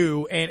going to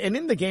do. And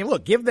in the game,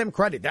 look, give them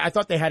credit. I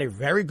thought they had a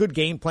very good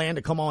game plan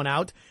to come on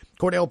out.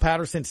 Cordell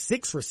Patterson,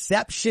 6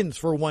 receptions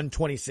for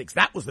 126.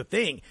 That was the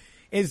thing.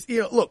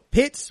 Look,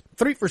 Pitts,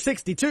 3 for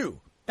 62.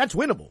 That's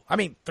winnable. I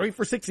mean, 3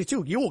 for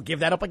 62. You will give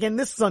that up again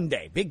this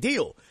Sunday. Big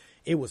deal.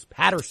 It was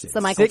Patterson. It's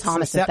the Michael 6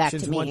 Thomas effect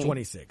to me.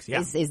 126.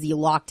 Yeah. Is you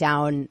lock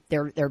down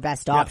their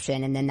best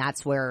option, and then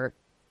that's where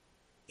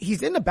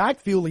he's in the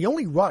backfield. He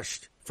only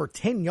rushed for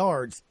 10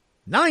 yards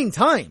 9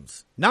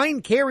 times.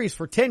 9 carries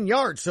for 10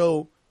 yards.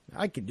 So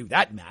I could do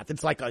that math.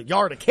 It's like a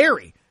yard a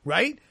carry,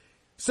 right?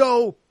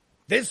 So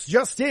this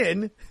just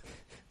in,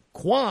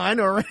 Quan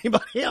or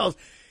anybody else,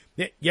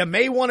 you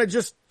may want to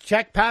just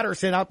check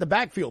Patterson out the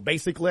backfield,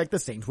 basically like the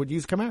Saints would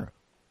use Kamara.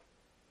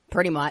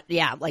 Pretty much,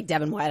 yeah, like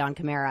Devin White on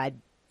Kamara.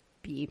 I'd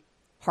be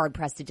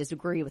hard-pressed to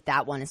disagree with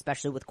that one,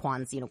 especially with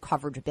Quan's,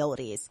 coverage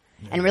abilities.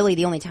 Yeah. And really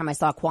the only time I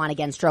saw Quan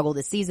again struggle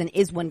this season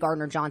is when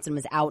Gardner Johnson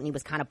was out and he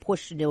was kind of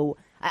pushed into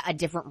a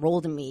different role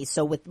to me.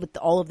 So with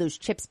all of those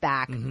chips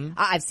back,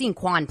 I've seen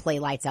Quan play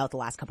lights out the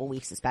last couple of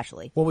weeks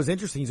especially. What was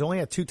interesting, he's only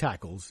had 2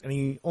 tackles and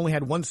he only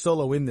had 1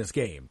 solo in this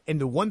game.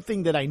 And the one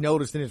thing that I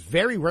noticed, and it's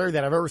very rare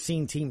that I've ever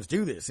seen teams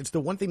do this, it's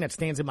the one thing that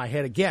stands in my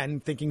head again,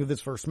 thinking of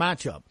this first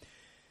matchup.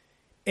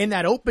 In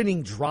that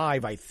opening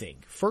drive, I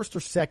think, first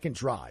or second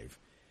drive,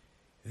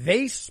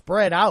 they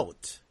spread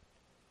out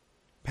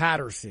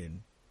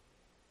Patterson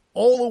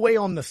all the way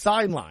on the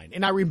sideline.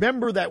 And I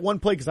remember that one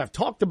play because I've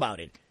talked about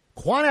it.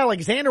 Quan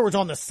Alexander was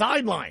on the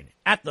sideline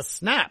at the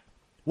snap.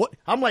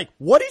 I'm like,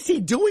 what is he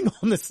doing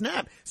on the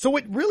snap? So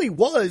it really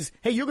was,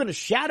 hey, you're going to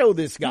shadow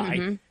this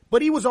guy.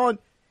 But he was on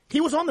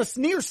the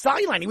near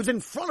sideline. He was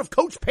in front of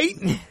Coach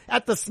Payton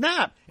at the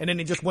snap. And then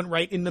it just went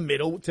right in the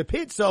middle to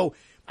Pitt. So,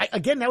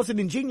 again, that was an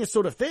ingenious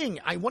sort of thing.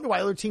 I wonder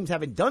why other teams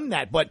haven't done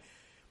that. But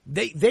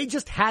they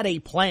just had a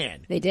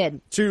plan. They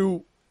did.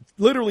 To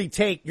literally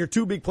take your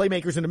 2 big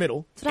playmakers in the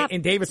middle,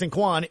 in Davis and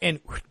Quan,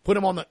 and put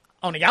them on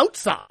the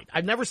outside.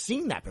 I've never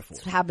seen that before.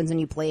 That's what happens when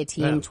you play a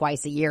team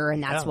twice a year,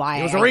 and that's why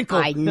it was a wrinkle.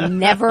 I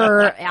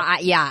never,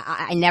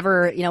 I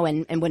never,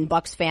 and when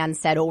Bucs fans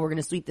said, "Oh, we're going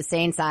to sweep the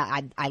Saints,"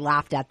 I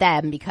laughed at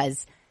them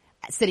because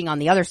sitting on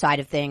the other side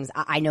of things,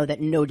 I know that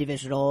no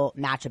divisional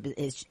matchup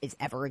is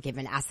ever a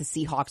given. Ask the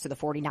Seahawks or the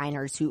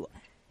 49ers, who,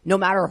 no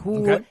matter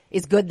who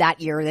is good that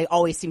year, they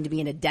always seem to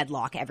be in a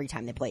deadlock every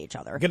time they play each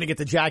other. Going to get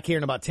to Jack here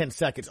in about 10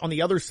 seconds. On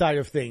the other side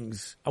of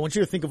things, I want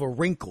you to think of a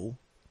wrinkle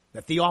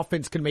that the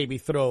offense can maybe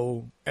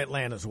throw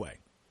Atlanta's way.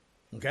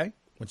 Okay? I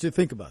want you to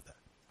think about that.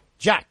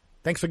 Jack,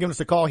 thanks for giving us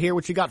a call here.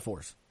 What you got for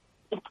us?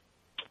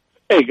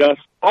 Hey, Gus.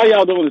 How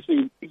y'all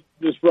doing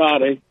this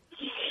Friday?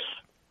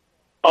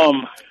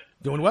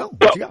 Doing well.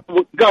 What you got?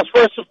 Gus,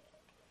 first,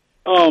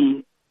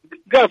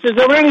 Gus, is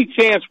there any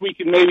chance we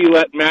can maybe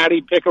let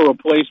Maddie pick a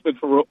replacement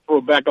for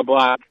Rebecca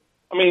Black?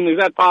 I mean, is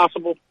that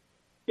possible?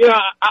 Yeah,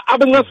 I've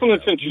been listening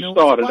since you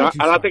started,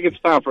 and I think it's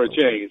time for a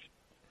change.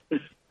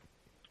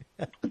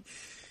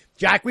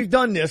 Jack, we've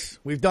done this.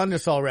 We've done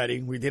this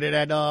already. We did it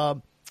at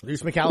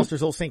Luce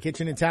McAllister's Old St.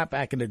 Kitchen and Tap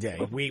back in the day.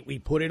 We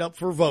put it up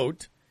for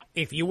vote.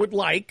 If you would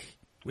like,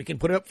 we can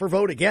put it up for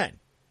vote again.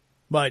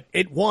 But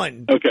it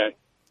won. Okay.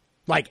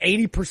 Like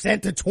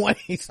 80% to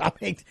 20. So I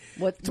mean,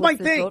 what's my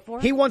thing.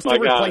 He wants to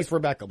replace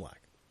Rebecca Black.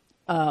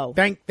 Oh.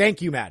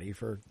 Thank you, Maddie,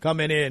 for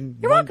coming in.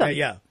 You're welcome.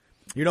 Yeah.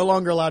 You're no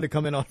longer allowed to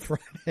come in on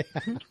Friday.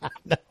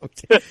 No.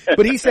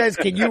 But he says,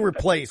 can you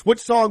replace? What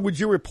song would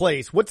you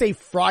replace? What's a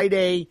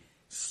Friday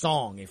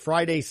song, a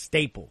Friday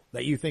staple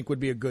that you think would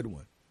be a good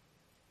one?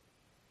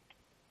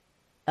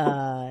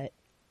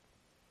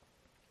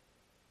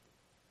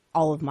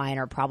 All of mine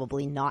are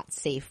probably not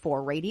safe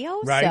for radio,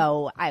 right.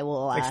 So I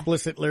will...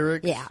 explicit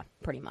lyrics? Yeah,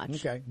 pretty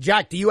much. Okay.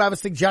 Jack, do you have a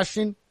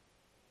suggestion?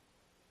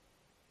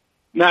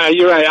 Nah,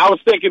 you're right. I was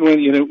thinking when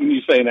you're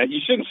saying that, you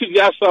shouldn't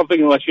suggest something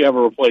unless you have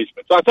a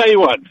replacement. So I'll tell you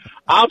what,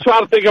 I'll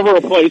try to think of a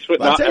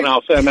replacement and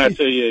I'll send that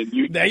to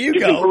you. There you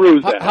go. Can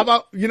peruse that. How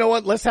about, you know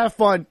what? Let's have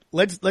fun.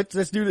 Let's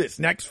do this.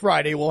 Next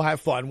Friday, we'll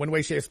have fun. One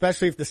way, shape,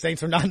 especially if the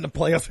Saints are not in the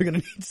playoffs, we're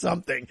going to need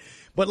something.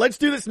 But let's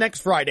do this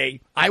next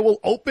Friday. I will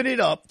open it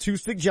up to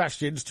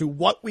suggestions to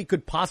what we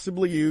could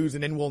possibly use,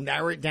 and then we'll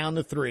narrow it down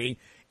to 3.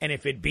 And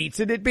if it beats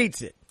it, it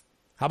beats it.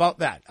 How about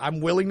that? I'm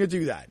willing to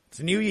do that. It's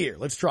a new year.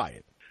 Let's try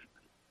it.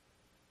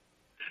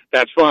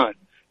 That's fine.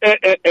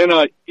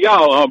 And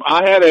y'all,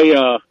 I had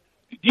a,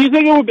 do you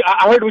think it would be,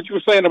 I heard what you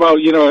were saying about,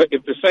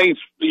 if the Saints,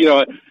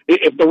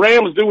 if the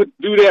Rams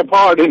do their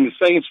part and the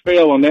Saints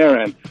fail on their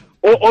end,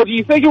 Or do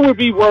you think it would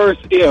be worse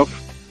if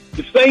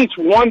the Saints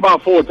won by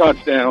 4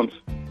 touchdowns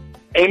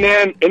and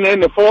then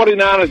the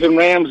 49ers and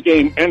Rams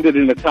game ended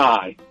in a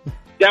tie?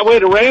 That way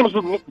the Rams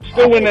would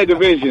still win their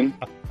division,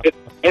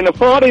 and the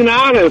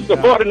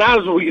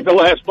 49ers would get the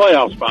last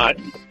playoff spot.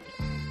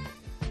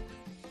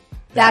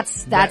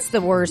 That's the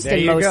worst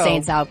and most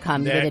Saints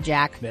outcome,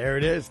 Jack. There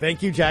it is.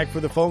 Thank you, Jack, for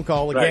the phone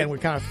call. Again, right. We're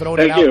kind of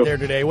throwing it out there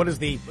today. What is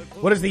the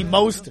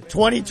most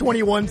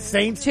 2021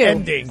 Saints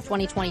ending?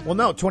 2020. Well,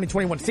 no,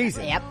 2021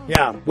 season. Yep.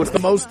 Yeah. What's the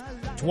most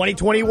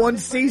 2021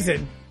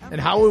 season and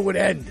how it would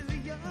end?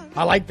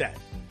 I like that.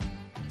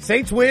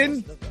 Saints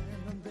win.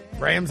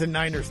 Rams and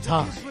Niners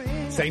tie.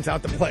 Saints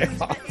out the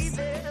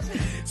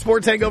playoffs.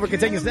 Sports Hangover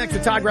continues next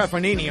with Todd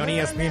Graffagnini on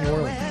ESPN New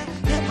Orleans.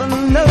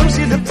 Heaven knows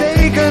you'd have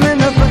taken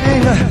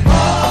anything all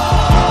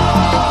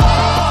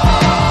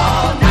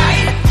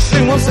night.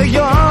 She wants a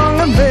young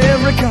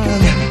American.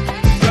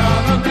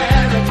 Young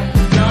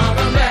American, young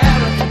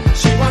American.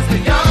 She wants the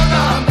young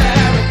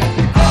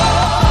American all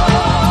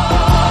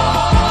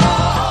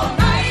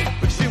night.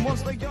 But she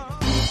wants the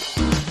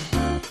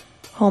young.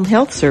 Home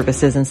health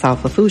services in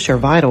South Lafourche are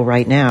vital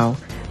right now.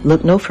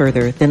 Look no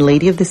further than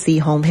Lady of the Sea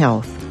Home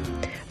Health.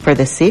 For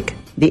the sick,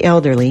 the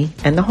elderly,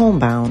 and the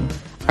homebound,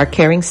 our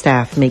caring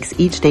staff makes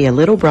each day a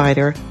little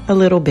brighter, a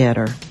little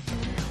better.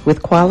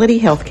 With quality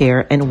health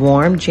care and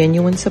warm,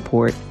 genuine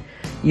support,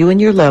 you and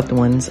your loved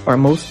ones are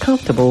most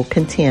comfortable,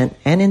 content,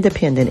 and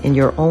independent in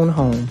your own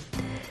home.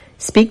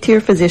 Speak to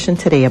your physician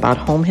today about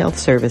home health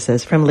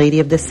services from Lady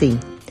of the Sea.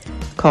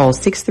 Call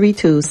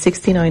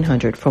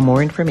 632-6900 for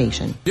more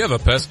information. You have a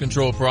pest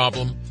control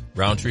problem?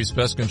 Roundtree's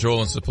Pest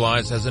Control and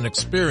Supplies has an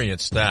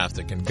experienced staff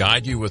that can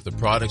guide you with the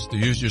products to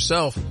use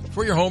yourself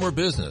for your home or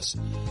business.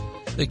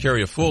 They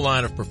carry a full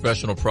line of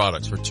professional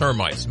products for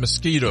termites,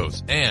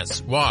 mosquitoes,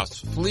 ants, wasps,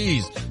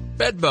 fleas,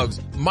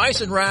 bedbugs,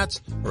 mice and rats,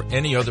 or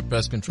any other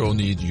pest control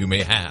needs you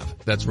may have.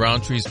 That's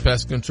Roundtree's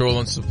Pest Control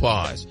and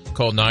Supplies.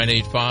 Call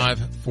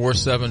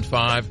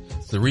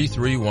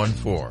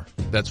 985-475-3314.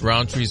 That's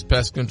Roundtree's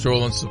Pest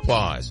Control and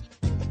Supplies.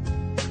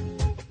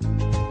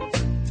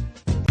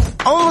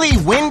 Only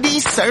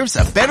Wendy's serves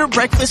a better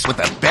breakfast with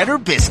a better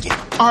biscuit.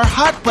 Our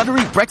hot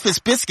buttery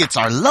breakfast biscuits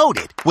are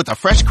loaded with a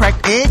fresh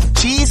cracked egg,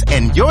 cheese,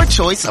 and your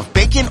choice of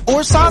bacon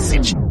or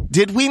sausage.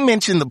 Did we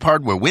mention the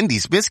part where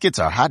Wendy's biscuits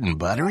are hot and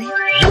buttery?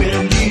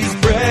 Wendy's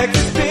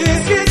breakfast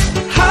biscuits,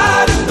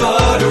 hot and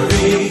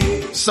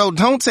buttery. So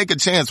don't take a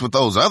chance with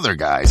those other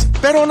guys.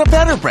 Bet on a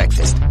better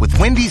breakfast with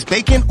Wendy's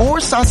bacon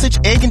or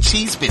sausage, egg, and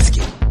cheese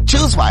biscuit.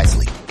 Choose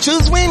wisely.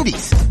 Choose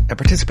Wendy's. At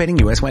participating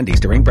U.S. Wendy's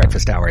during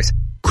breakfast hours.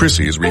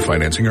 Chrissy is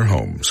refinancing her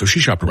home, so she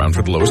shopped around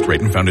for the lowest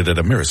rate and found it at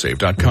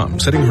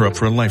Amerisave.com, setting her up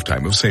for a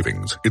lifetime of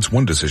savings. It's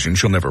one decision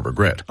she'll never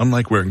regret,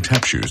 unlike wearing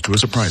tap shoes to a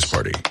surprise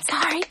party.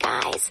 Sorry,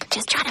 guys.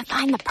 Just trying to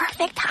find the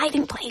perfect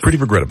hiding place. Pretty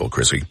regrettable,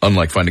 Chrissy.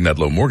 Unlike finding that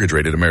low mortgage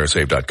rate at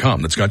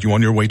Amerisave.com that's got you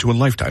on your way to a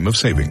lifetime of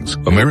savings.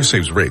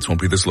 Amerisave's rates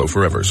won't be this low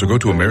forever, so go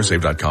to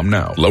Amerisave.com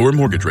now. Lower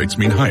mortgage rates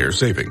mean higher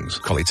savings.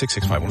 Call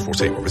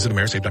 866-5146 or visit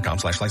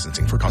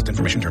Amerisave.com/licensing for cost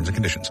information, terms, and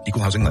conditions.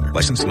 Equal housing lender.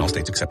 Licensed in all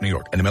states except New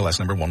York. NMLS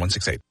number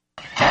 1168.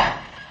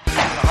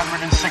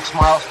 106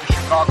 miles to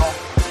Chicago.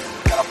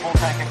 Got a full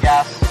tank of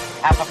gas,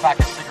 half a pack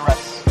of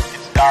cigarettes.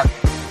 It's dark,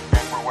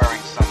 and we're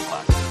wearing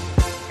sunglasses.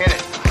 Hit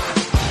it.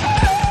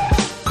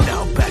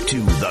 Now back to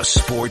the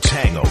Sports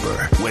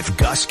Hangover with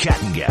Gus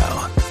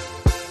Kattengell.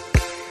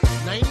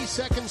 90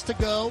 seconds to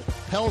go.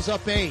 Pels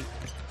up 8.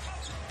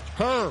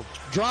 Herb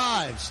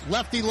drives.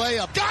 Lefty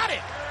layup. Got it!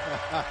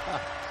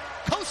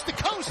 Coast to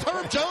coast,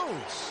 Herb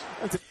Jones.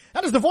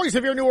 That is the voice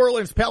of your New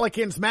Orleans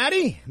Pelicans,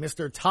 Matty,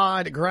 Mr.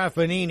 Todd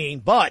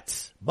Graffagnini.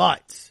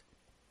 But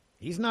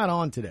he's not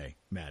on today,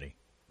 Matty,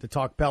 to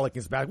talk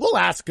Pelicans back. We'll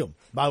ask him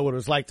about what it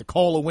was like to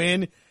call a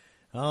win.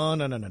 Oh,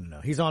 no.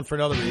 He's on for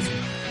another reason.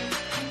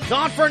 He's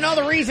on for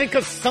another reason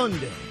because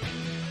Sunday,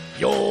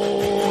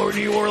 your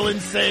New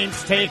Orleans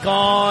Saints take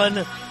on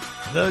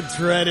the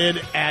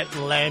dreaded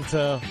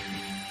Atlanta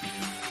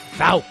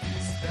Falcons.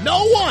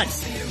 No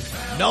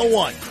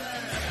one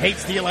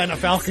hates the Atlanta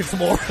Falcons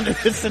more than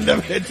this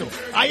individual.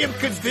 I am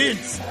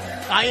convinced.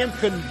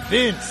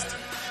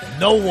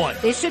 No one.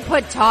 They should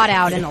put Todd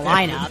out in the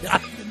lineup.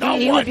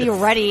 He would be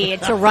ready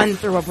to run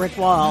through a brick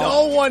wall.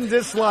 No one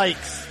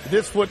dislikes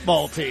this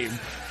football team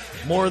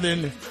more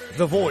than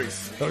the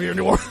voice of your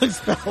New Orleans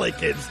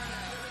Pelicans.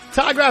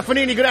 Todd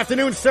Graffagnini, good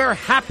afternoon, sir.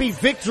 Happy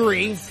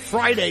Victory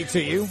Friday to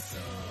you.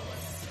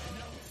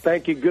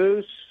 Thank you,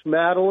 Goose.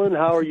 Madeline,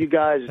 how are you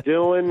guys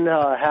doing?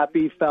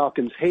 Happy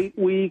Falcons Hate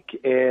Week,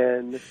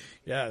 and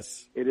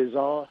yes, it is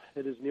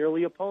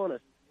nearly upon us,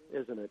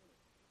 isn't it?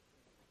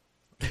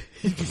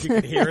 You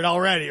can hear it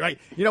already, right?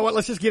 You know what?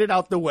 Let's just get it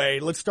out the way.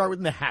 Let's start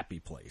with the happy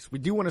place. We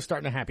do want to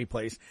start in a happy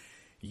place.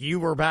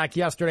 You were back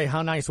yesterday.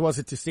 How nice was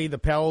it to see the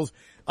Pels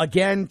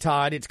again,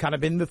 Todd? It's kind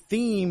of been the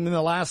theme in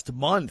the last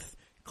month.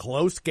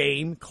 Close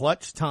game,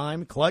 clutch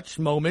time, clutch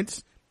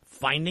moments,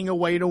 finding a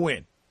way to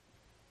win.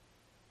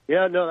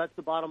 Yeah, no, that's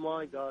the bottom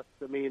line, Gus.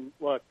 I mean,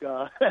 look,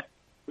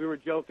 we were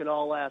joking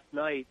all last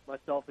night.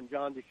 Myself and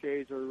John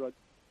DeShazer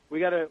we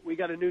got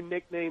a new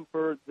nickname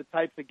for the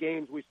types of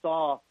games we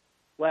saw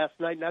last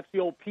night, and that's the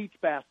old peach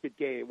basket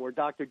game where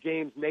Dr.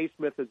 James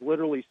Naismith is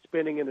literally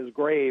spinning in his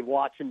grave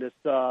watching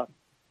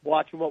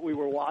what we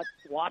were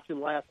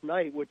watching last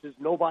night, which is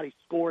nobody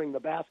scoring the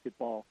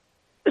basketball.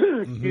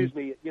 Excuse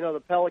me. You know, the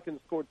Pelicans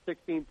scored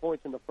 16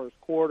 points in the first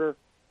quarter.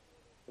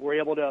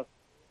 We're able to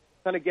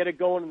kind of get it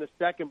going in the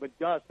second, but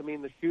Gus, I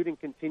mean, the shooting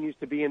continues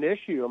to be an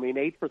issue. I mean,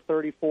 8 for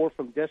 34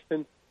 from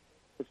distance.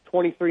 It's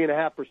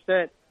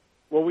 23.5%.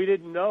 What we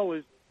didn't know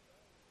is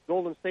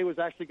Golden State was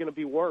actually going to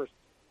be worse.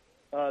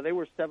 They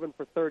were 7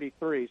 for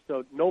 33,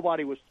 so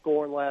nobody was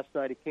scoring last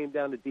night. It came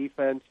down to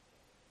defense.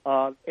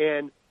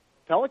 And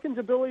Pelicans'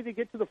 ability to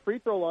get to the free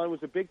throw line was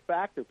a big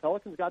factor.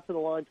 Pelicans got to the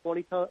line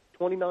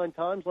 29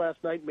 times last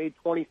night, made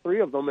 23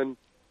 of them, and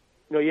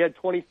you know you had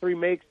 23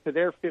 makes to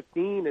their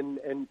 15,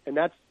 and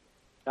that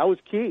was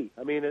key.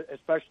 I mean,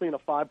 especially in a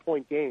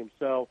 5-point game.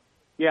 So,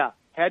 yeah,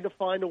 had to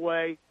find a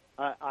way.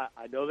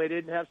 I know they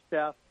didn't have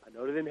Steph. I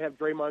know they didn't have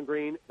Draymond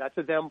Green. That's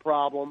a them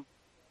problem.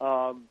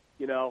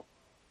 You know,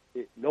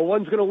 no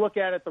one's going to look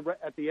at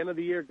the end of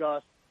the year,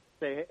 Gus,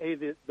 say, hey,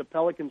 the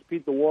Pelicans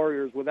beat the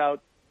Warriors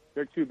without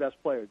their 2 best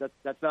players.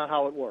 That's not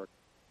how it works.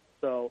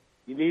 So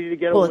you needed to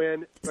get a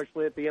win,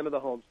 especially at the end of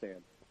the homestand.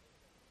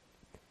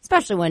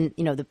 Especially when,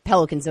 you know, the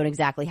Pelicans don't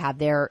exactly have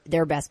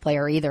their best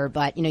player either.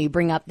 But, you know, you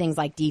bring up things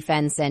like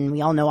defense, and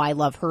we all know I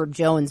love Herb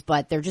Jones,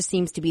 but there just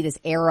seems to be this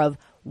air of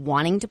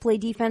wanting to play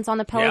defense on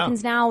the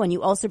Pelicans now. And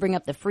you also bring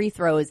up the free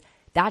throws.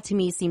 That to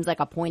me seems like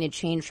a pointed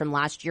change from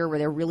last year where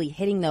they're really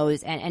hitting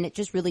those. And it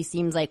just really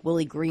seems like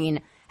Willie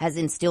Green has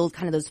instilled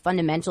kind of those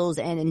fundamentals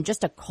and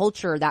just a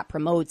culture that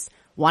promotes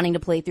wanting to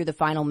play through the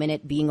final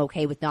minute, being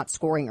okay with not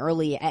scoring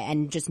early,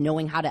 and just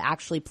knowing how to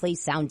actually play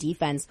sound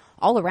defense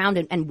all around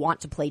and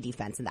want to play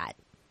defense in that.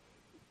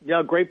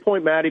 Yeah, great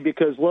point, Maddie,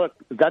 because, look,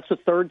 that's the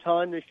 3rd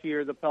time this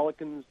year the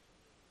Pelicans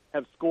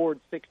have scored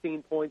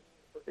 16 points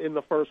in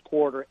the first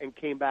quarter and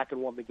came back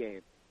and won the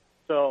game.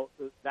 So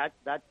that's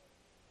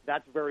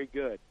very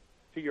good.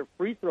 To your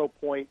free throw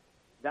point,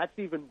 that's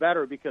even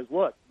better because,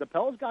 look, the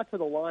Pels got to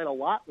the line a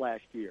lot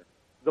last year.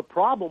 The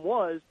problem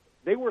was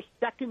they were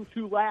second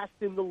to last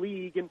in the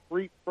league in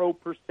free throw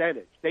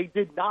percentage. They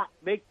did not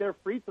make their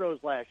free throws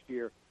last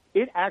year.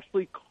 It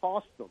actually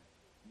cost them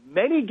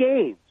many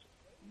games,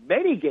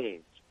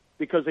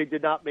 because they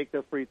did not make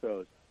their free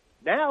throws.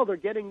 Now they're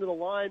getting to the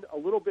line a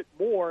little bit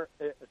more,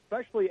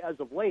 especially as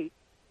of late,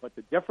 but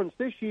the difference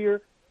this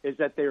year is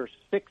that they are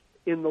 6th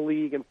in the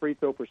league in free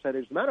throw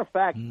percentage. As a matter of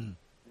fact,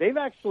 they've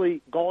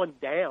actually gone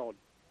down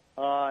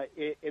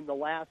in the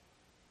last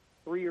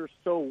 3 or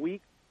so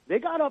weeks. They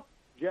got up,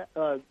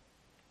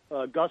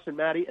 Gus and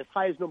Maddie, as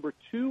high as number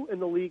 2 in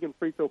the league in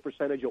free throw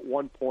percentage at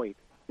one point.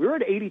 We were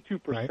at 82%.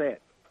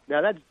 Right.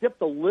 Now, that's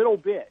dipped a little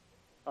bit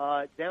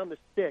down to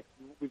 6.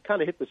 We've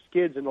kind of hit the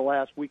skids in the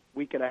last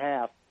week and a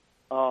half.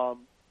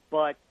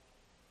 But,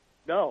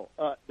 no,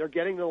 they're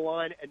getting to the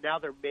line, and now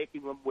they're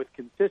making them with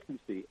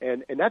consistency.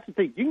 And that's the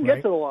thing. You can get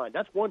to the line.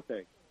 That's one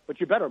thing. But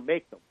you better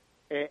make them.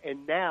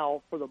 And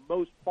now, for the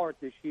most part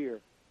this year,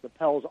 the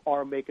Pels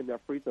are making their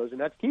free throws. And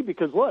that's key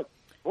because, look,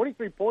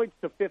 43 points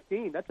to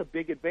 15, that's a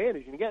big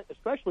advantage. And again,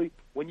 especially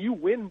when you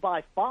win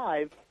by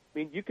 5, I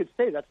mean, you could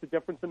say that's the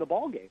difference in the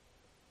ball game.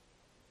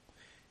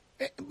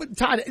 But,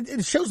 Todd,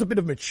 it shows a bit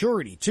of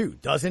maturity, too,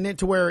 doesn't it?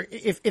 To where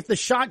if the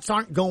shots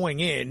aren't going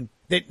in,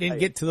 they didn't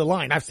get to the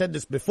line. I've said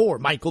this before.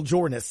 Michael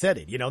Jordan has said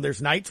it. You know,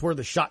 there's nights where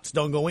the shots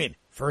don't go in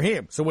for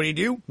him. So what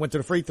do? Went to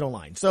the free throw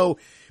line. So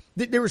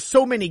there were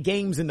so many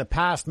games in the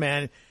past,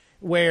 man,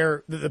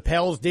 where the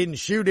Pels didn't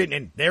shoot it,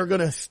 and they're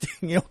going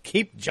to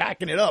keep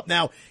jacking it up.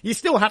 Now, you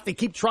still have to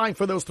keep trying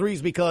for those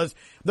threes because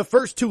the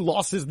first 2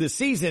 losses this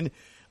season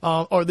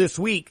or this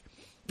week,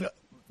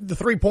 the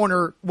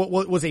three-pointer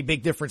was a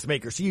big difference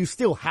maker. So you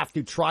still have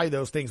to try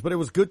those things, but it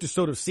was good to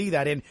sort of see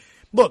that. And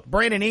look,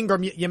 Brandon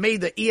Ingram, you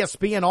made the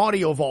ESPN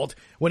audio vault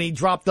when he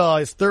dropped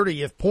his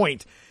 30th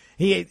point.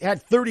 He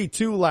had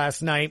 32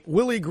 last night.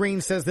 Willie Green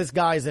says this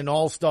guy's an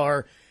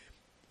all-star.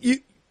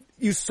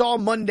 You saw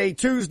Monday,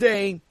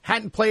 Tuesday,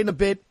 hadn't played in a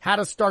bit, had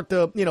to start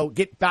to,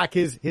 get back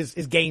his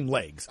game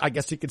legs, I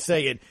guess you could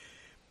say it.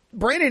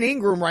 Brandon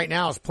Ingram right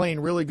now is playing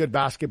really good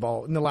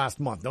basketball in the last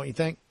month, don't you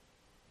think?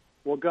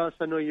 Well, Gus,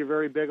 I know you're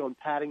very big on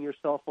patting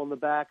yourself on the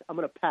back. I'm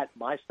going to pat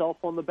myself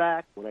on the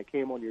back when I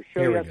came on your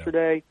show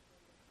yesterday.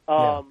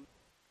 Can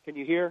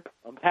you hear?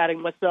 I'm patting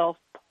myself.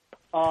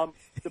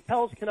 The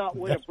Pels cannot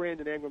win if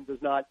Brandon Ingram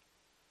is not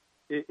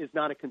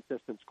a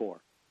consistent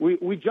scorer.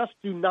 We just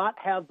do not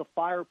have the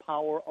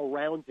firepower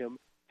around him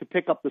to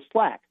pick up the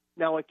slack.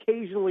 Now,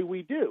 occasionally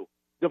we do.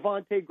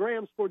 Devontae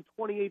Graham scored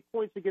 28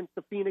 points against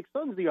the Phoenix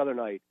Suns the other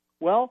night.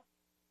 Well,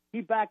 he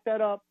backed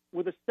that up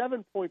with a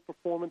 7-point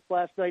performance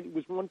last night. He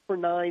was 1 for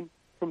 9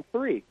 from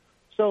 3.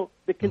 So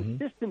the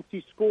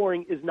consistency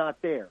scoring is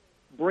not there.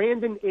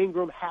 Brandon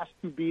Ingram has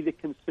to be the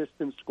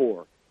consistent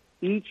scorer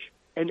each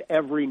and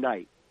every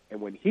night.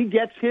 And when he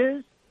gets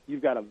his,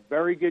 you've got a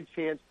very good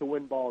chance to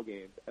win ball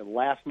games. And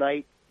last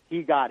night,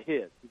 he got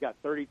his. He got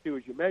 32,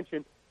 as you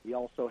mentioned. He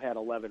also had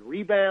 11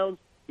 rebounds.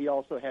 He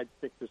also had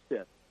 6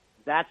 assists.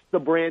 That's the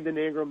Brandon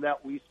Ingram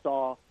that we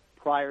saw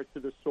prior to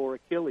the sore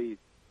Achilles.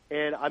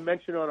 And I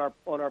mentioned on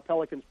our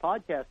Pelicans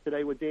podcast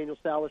today with Daniel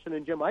Salerson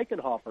and Jim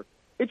Eichenhofer,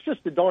 it's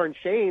just a darn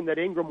shame that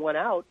Ingram went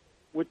out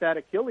with that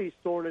Achilles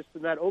soreness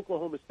in that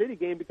Oklahoma City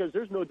game, because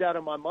there's no doubt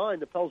in my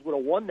mind the Pels would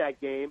have won that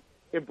game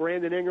if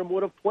Brandon Ingram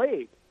would have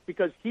played,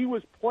 because he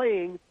was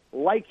playing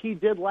like he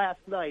did last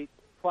night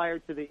prior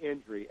to the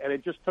injury, and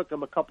it just took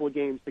him a couple of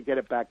games to get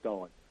it back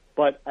going.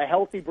 But a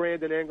healthy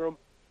Brandon Ingram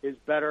is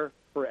better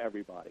for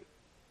everybody.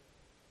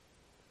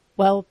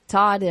 Well,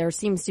 Todd, there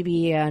seems to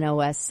be, a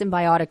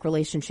symbiotic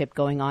relationship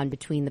going on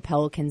between the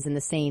Pelicans and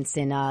the Saints,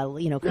 and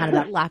kind of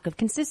that lack of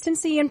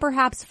consistency and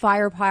perhaps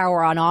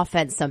firepower on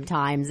offense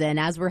sometimes. And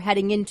as we're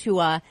heading into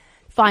a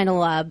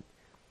final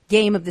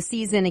game of the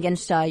season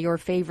against your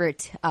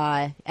favorite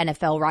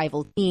NFL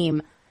rival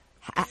team,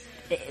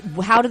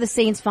 how do the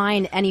Saints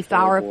find any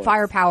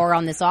firepower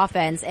on this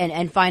offense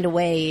and find a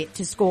way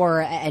to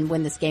score and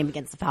win this game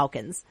against the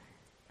Falcons?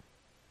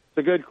 It's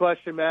a good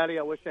question, Maddie.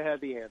 I wish I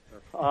had the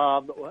answer.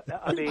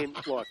 I mean,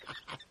 look.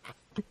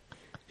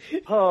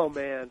 Oh,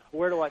 man,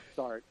 where do I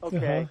start?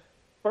 Okay.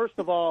 First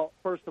of all,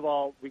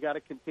 we got to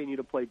continue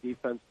to play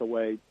defense the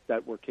way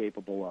that we're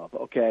capable of,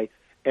 okay?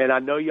 And I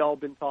know y'all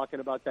been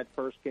talking about that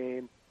first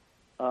game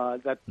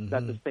that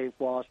the Saints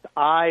lost.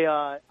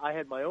 I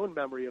had my own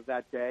memory of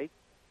that day.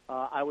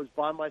 I was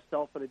by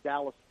myself in a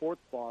Dallas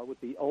sports bar with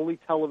the only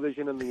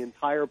television in the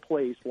entire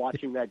place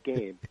watching that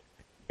game.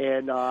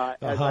 And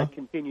as I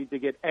continued to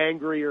get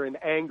angrier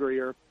and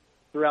angrier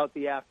throughout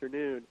the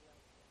afternoon,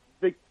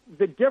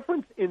 the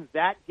difference in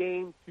that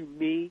game to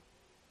me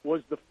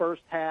was the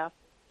first half,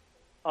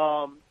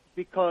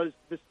 because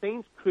the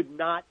Saints could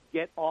not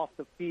get off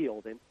the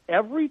field. And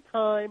every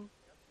time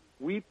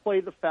we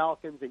play the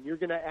Falcons, and you're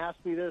going to ask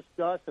me this,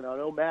 Gus, and I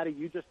know, Matty,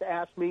 you just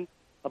asked me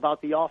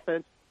about the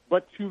offense,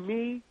 but to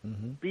me,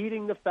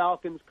 beating the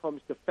Falcons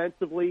comes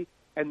defensively,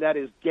 and that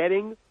is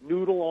getting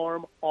Noodle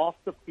Arm off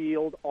the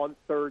field on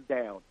third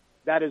down.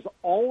 That has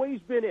always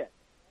been it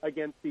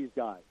against these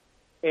guys.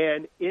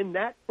 And in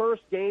that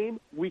first game,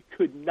 we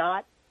could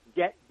not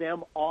get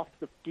them off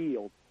the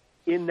field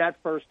in that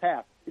first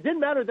half. It didn't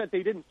matter that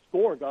they didn't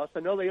score, Gus.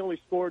 I know they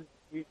only scored,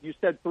 you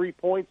said 3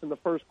 points in the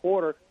first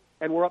quarter,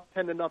 and we're up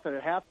 10-0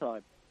 at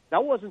halftime.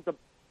 That wasn't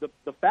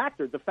the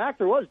factor. The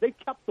factor was they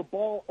kept the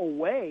ball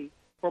away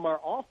from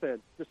our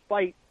offense,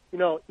 despite,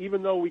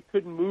 even though we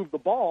couldn't move the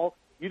ball,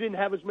 you didn't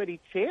have as many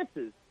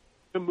chances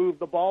to move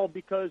the ball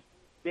because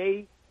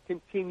they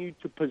continued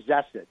to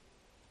possess it.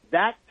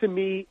 That, to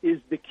me, is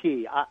the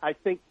key. I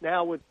think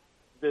now with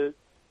the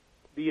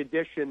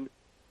addition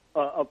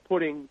of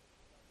putting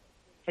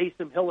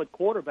Taysom Hill at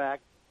quarterback,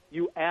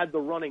 you add the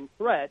running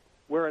threat,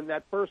 where in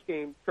that first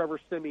game, Trevor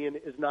Siemian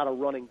is not a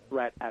running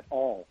threat at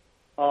all.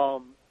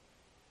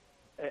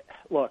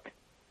 Look,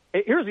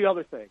 here's the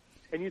other thing,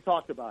 and you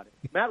talked about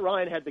it. Matt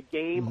Ryan had the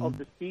game of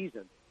the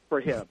season for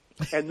him.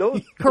 And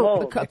those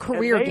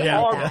career they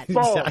are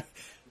bums.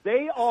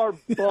 They are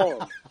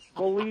bums.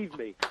 Believe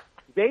me.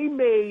 They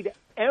made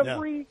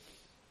every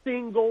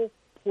single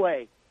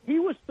play. He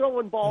was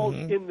throwing balls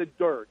in the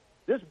dirt.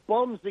 This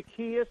bum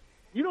Zacchaeus,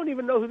 you don't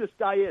even know who this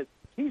guy is.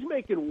 He's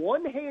making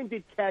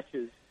one-handed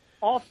catches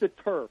off the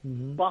turf,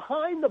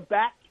 behind the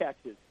back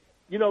catches,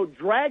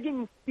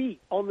 dragging feet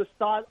on the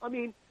side. I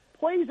mean,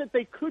 plays that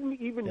they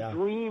couldn't even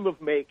dream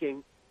of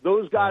making,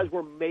 those guys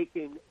were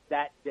making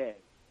that day.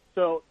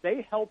 So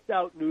they helped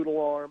out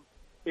Noodle Arm.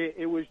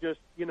 It was just,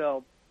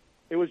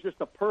 it was just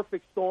a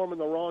perfect storm in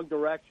the wrong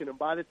direction. And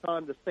by the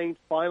time the Saints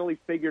finally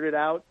figured it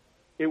out,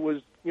 it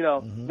was,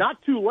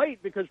 not too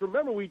late, because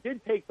remember, we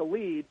did take the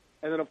lead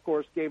and then, of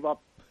course, gave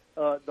up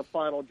the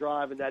final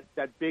drive. And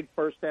that big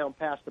first down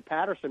pass to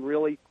Patterson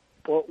really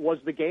was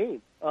the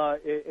game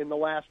in the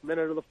last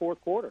minute of the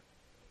fourth quarter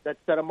that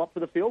set them up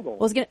for the field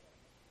goal.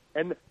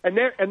 And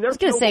their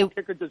field goal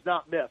kicker does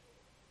not miss.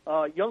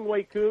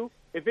 Younghoe Koo,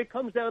 if it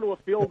comes down to a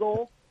field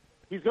goal,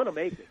 he's going to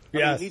make it.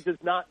 I mean, he does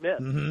not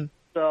miss.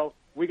 So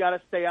we got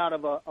to stay out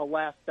of a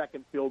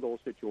last-second field goal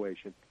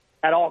situation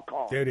at all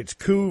costs. Dude, it's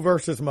Koo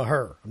versus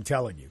Maher. I'm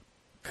telling you.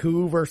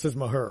 Koo versus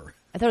Maher.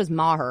 I thought it was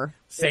Maher.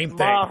 Same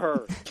thing.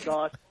 Maher,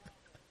 Gus.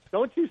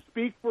 Don't you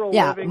speak for a living?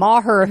 Yeah,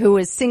 Maher, who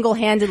is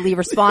single-handedly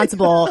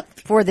responsible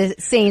for the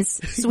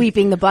Saints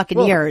sweeping the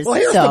Buccaneers. Well,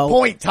 here's the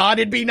point, Todd.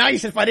 It'd be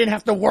nice if I didn't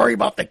have to worry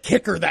about the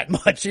kicker that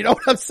much. You know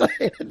what I'm saying?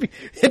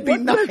 It'd be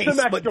nice. Some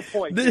extra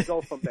points to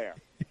go from there.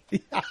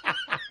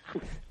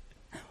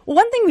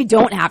 One thing we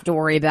don't have to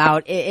worry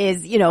about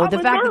is, the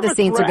fact that the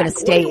Saints are going to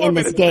stay in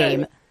this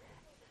game.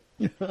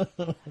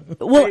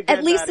 Well,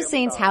 at least the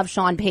Saints have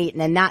Sean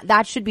Payton, and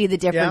that should be the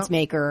difference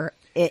maker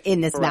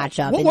in this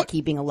matchup and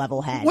keeping a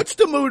level head. What's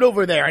the mood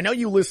over there? I know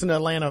you listen to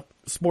Atlanta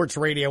sports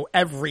radio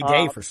every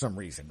day for some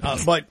reason.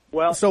 What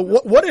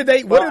are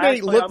they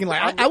looking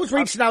like? I was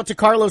reaching out to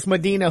Carlos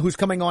Medina, who's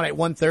coming on at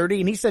 1:30,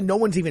 and he said no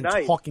one's even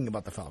talking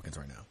about the Falcons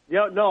right now.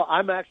 Yeah, no,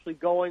 I'm actually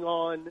going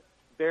on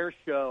their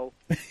show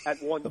at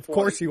 1:20. Of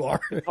course you are.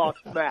 To talk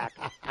smack.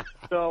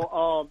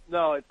 So,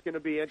 no, it's going to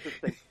be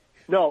interesting.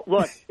 No,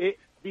 look,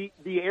 the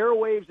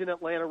airwaves in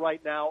Atlanta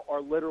right now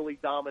are literally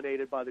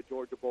dominated by the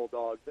Georgia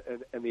Bulldogs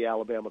and the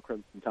Alabama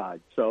Crimson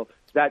Tide. So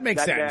that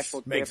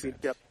national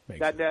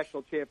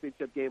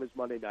championship game is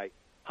Monday night.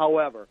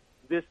 However,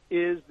 this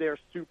is their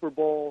Super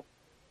Bowl.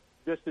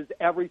 This is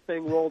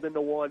everything rolled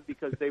into one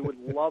because they would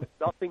love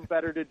nothing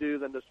better to do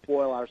than to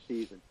spoil our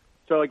season.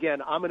 So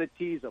again, I'm going to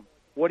tease them.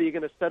 What are you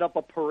going to set up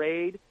a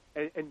parade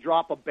and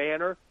drop a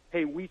banner?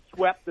 Hey, we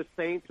swept the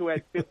Saints who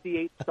had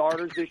 58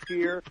 starters this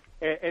year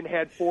and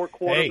had 4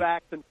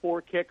 quarterbacks and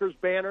 4 kickers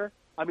banner.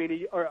 I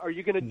mean, are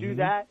you going to do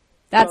that?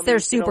 That's their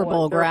Super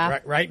Bowl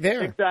graph. Right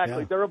there. Exactly.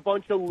 Yeah. They're a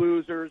bunch of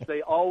losers.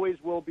 They always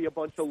will be a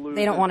bunch of losers.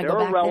 They don't want to go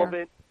back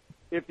irrelevant.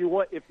 there. If you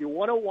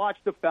want to watch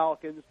the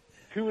Falcons,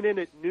 tune in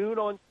at noon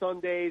on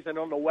Sundays and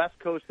on the West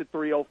Coast at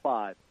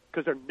 3:05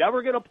 because they're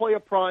never going to play a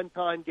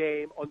primetime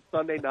game on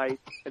Sunday night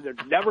and they're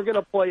never going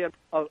to play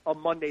a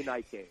Monday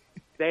night game.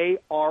 They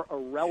are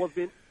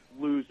irrelevant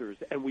losers,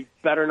 and we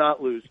better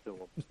not lose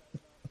to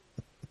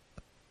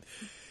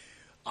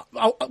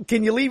them.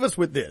 Can you leave us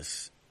with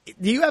this?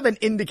 Do you have an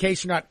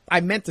indication?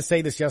 I meant to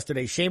say this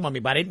yesterday. Shame on me,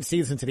 but I didn't see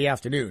this until the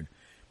afternoon.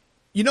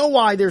 You know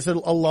why there's a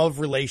love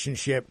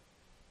relationship,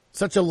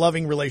 such a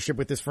loving relationship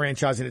with this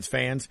franchise and its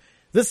fans?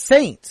 The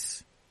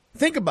Saints.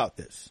 Think about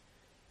this.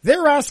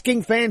 They're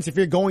asking fans, if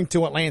you're going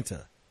to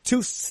Atlanta,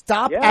 to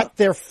stop at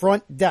their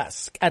front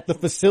desk at the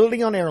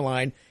facility on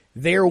Airline.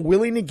 They're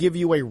willing to give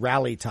you a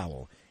rally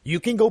towel. You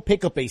can go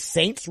pick up a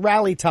Saints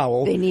rally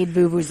towel. They need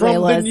vuvuzelas.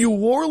 From the New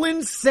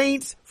Orleans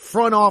Saints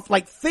front off.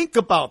 Like, think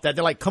about that.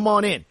 They're like, come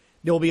on in.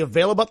 They'll be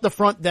available at the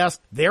front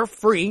desk. They're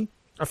free.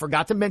 I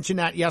forgot to mention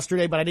that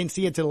yesterday, but I didn't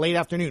see it till late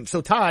afternoon.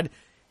 So, Todd,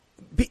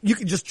 you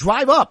can just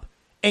drive up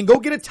and go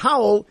get a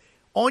towel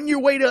on your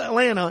way to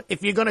Atlanta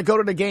if you're going to go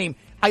to the game.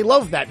 I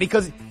love that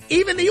because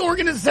even the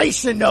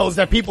organization knows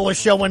that people are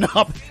showing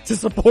up to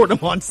support them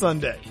on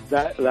Sunday.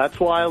 That's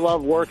why I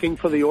love working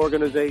for the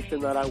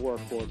organization that I work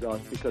for, Gus,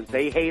 because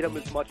they hate them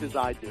as much as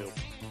I do.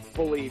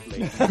 Believe me.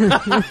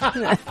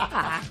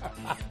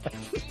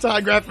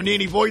 Todd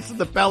Graffagnini, voice of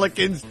the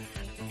Pelicans,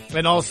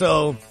 and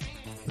also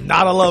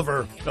not a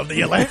lover of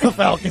the Atlanta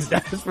Falcons,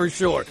 that is for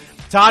sure.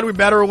 Todd, we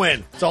better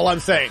win. That's all I'm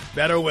saying.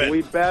 Better win.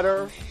 We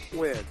better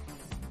win.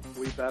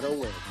 We better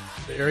win.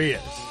 There he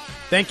is.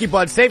 Thank you,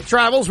 bud. Safe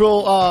travels.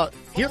 We'll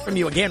hear from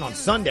you again on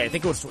Sunday. I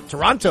think it was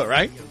Toronto,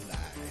 right?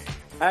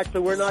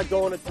 Actually, we're not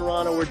going to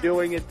Toronto. We're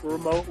doing it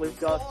remotely,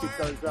 Gus,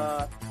 because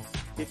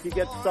if you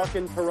get stuck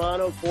in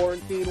Toronto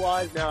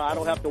quarantine-wise, now I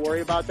don't have to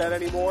worry about that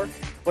anymore,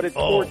 but it's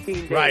 14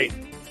 days. Right.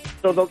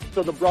 So the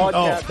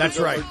broadcasters that's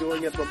right. are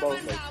doing it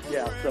remotely.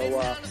 Yeah, so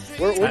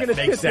we're going to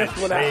sit sense.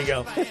 this one there out. You go.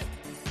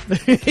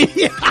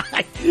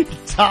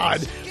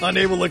 Todd,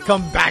 unable to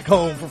come back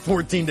home for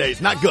 14 days.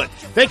 Not good.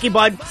 Thank you,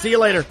 bud. See you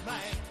later.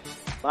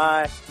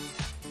 Bye.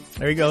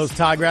 There he goes,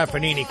 Todd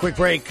Graffagnini. Quick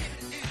break.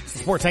 It's the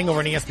Sports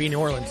Hangover in ESPN New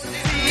Orleans.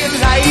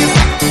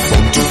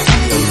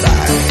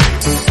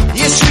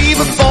 Yes, we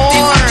were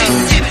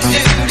born to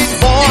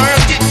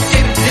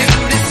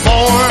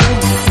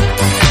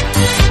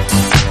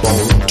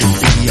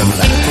be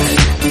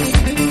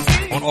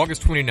alive. On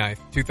August 29th,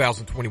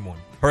 2021,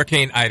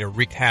 Hurricane Ida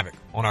wreaked havoc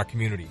on our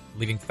community,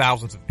 leaving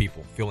thousands of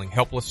people feeling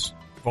helpless,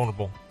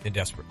 vulnerable, and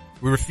desperate.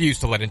 We refuse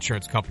to let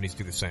insurance companies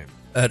do the same.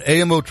 At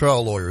AMO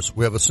Trial Lawyers,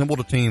 we have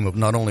assembled a team of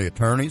not only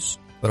attorneys,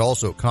 but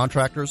also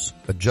contractors,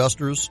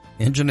 adjusters,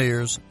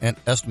 engineers, and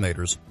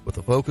estimators with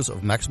the focus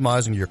of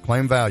maximizing your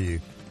claim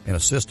value and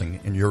assisting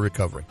in your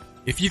recovery.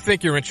 If you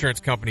think your insurance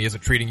company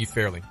isn't treating you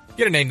fairly,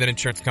 get a name that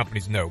insurance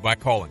companies know by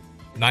calling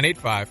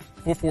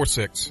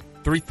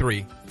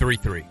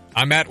 985-446-3333.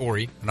 I'm Matt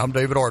Ori. And I'm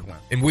David Ardwin.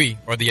 And we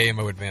are the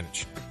AMO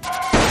Advantage.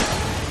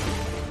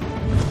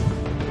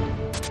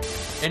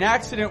 An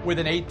accident with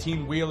an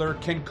 18-wheeler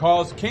can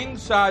cause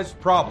king-sized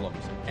problems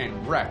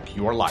and wreck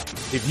your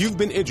life. If you've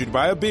been injured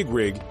by a big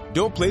rig,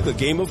 don't play the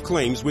game of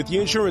claims with the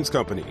insurance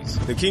companies.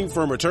 The King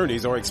Firm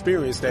attorneys are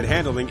experienced at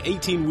handling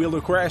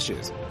 18-wheeler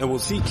crashes and will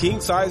seek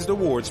king-sized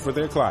awards for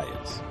their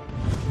clients.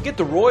 Get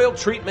the royal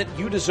treatment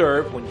you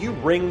deserve when you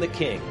ring the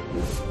King.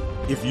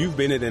 If you've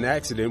been in an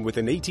accident with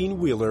an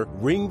 18-wheeler,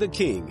 ring the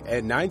King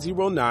at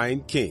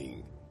 909-KING.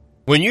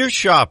 When you're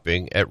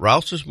shopping at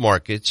Rouse's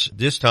Markets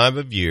this time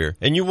of year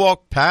and you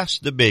walk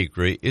past the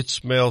bakery, it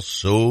smells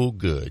so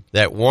good.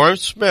 That warm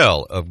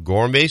smell of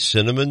gourmet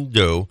cinnamon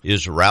dough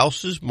is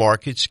Rouse's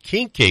Markets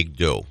king cake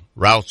dough.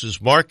 Rouse's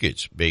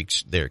Markets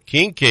bakes their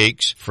king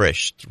cakes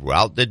fresh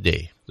throughout the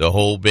day. The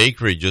whole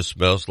bakery just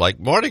smells like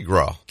Mardi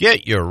Gras.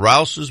 Get your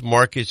Rouse's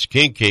Markets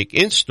king cake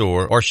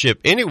in-store or ship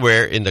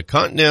anywhere in the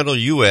continental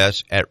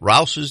U.S. at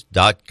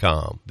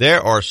Rouse's.com.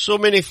 There are so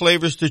many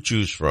flavors to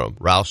choose from.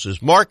 Rouse's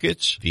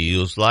Markets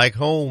feels like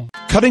home.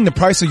 Cutting the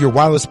price of your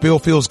wireless bill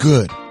feels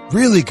good.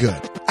 Really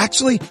good.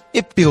 Actually,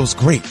 it feels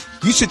great.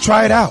 You should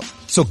try it out.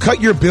 So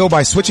cut your bill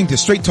by switching to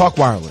Straight Talk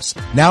Wireless.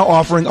 Now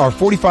offering our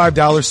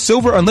 $45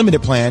 Silver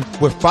Unlimited plan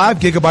with 5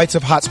 gigabytes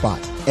of hotspot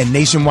and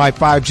nationwide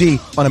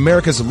 5G on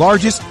America's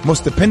largest,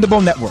 most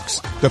dependable networks.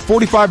 The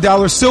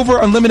 $45 Silver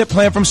Unlimited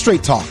plan from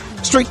Straight Talk.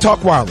 Straight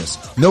Talk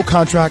Wireless. No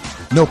contract,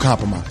 no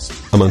compromise.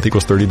 I'm month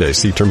equals 30 days.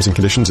 See terms and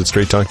conditions at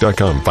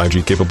straighttalk.com.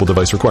 5G capable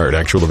device required.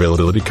 Actual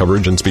availability,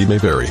 coverage, and speed may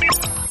vary.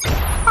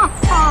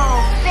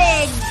 Oh,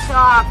 big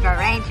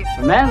talker, ain't you?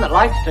 A man that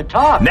likes to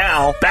talk.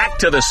 Now, back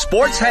to the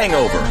Sports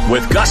Hangover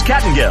with Gus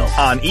Kattengill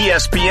on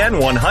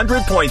ESPN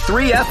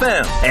 100.3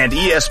 FM and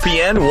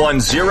ESPN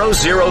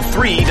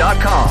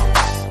 1003.com.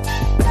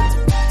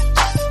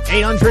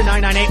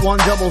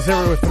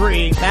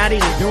 800-998-1003. Maddie,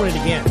 you're doing it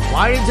again.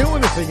 Why are you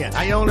doing this again?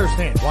 I don't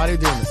understand. Why are you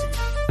doing this again?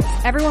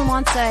 Everyone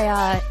wants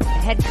a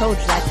head coach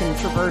that can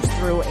traverse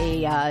through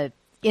a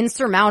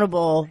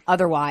insurmountable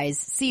otherwise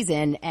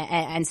season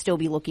and still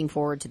be looking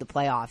forward to the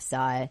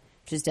playoffs.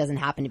 Just doesn't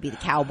happen to be the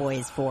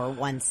Cowboys for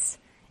once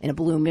in a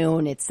blue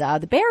moon. It's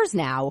the Bears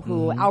now,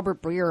 who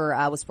Albert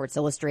Breer with Sports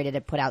Illustrated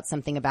had put out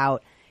something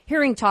about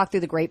hearing talk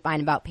through the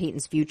grapevine about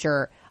Peyton's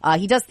future.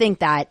 He does think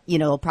that,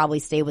 he'll probably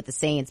stay with the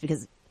Saints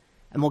because,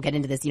 and we'll get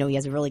into this, he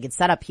has a really good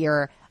setup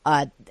here.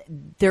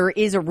 There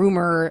is a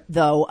rumor,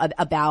 though,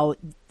 about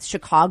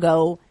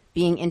Chicago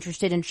being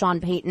interested in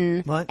Sean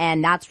Payton,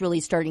 and that's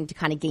really starting to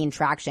kind of gain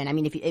traction. I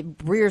mean, if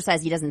Breer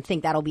says he doesn't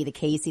think that'll be the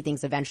case, he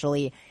thinks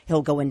eventually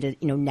he'll go into,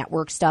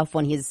 network stuff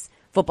when his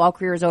football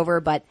career is over,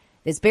 but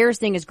this Bears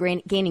thing is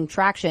gaining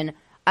traction.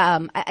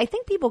 I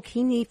think people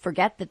keenly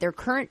forget that their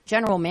current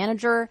general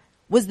manager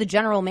was the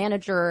general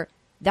manager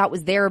that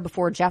was there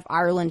before Jeff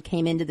Ireland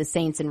came into the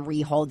Saints and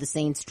rehauled the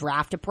Saints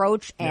draft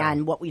approach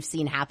and what we've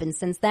seen happen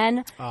since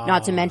then.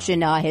 Not to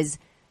mention his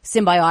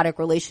symbiotic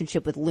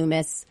relationship with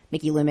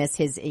Mickey Loomis,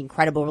 his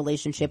incredible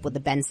relationship with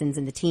the Bensons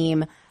and the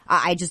team.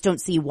 I just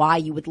don't see why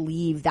you would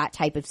leave that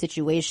type of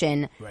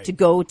situation to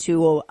go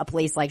to a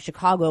place like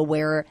Chicago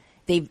where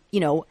they've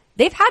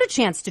had a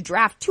chance to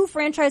draft 2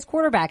 franchise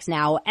quarterbacks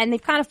now, and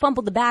they've kind of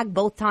fumbled the bag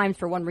both times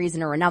for one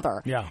reason or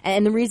another. Yeah.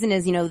 And the reason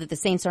is, that the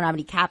Saints don't have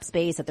any cap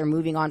space, that they're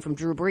moving on from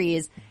Drew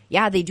Brees.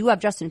 Yeah, they do have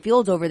Justin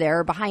Fields over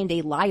there behind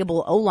a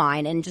liable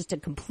O-line and just a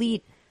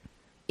complete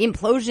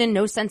implosion,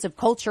 no sense of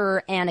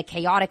culture, and a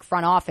chaotic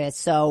front office.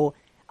 So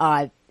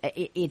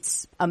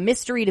it's a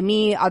mystery to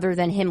me other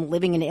than him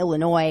living in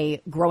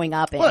Illinois, growing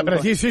up.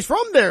 But he's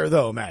from there,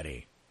 though,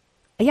 Maddie.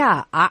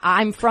 Yeah,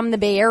 I'm from the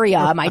Bay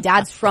Area. My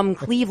dad's from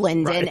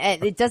Cleveland,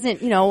 and it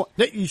doesn't,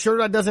 You sure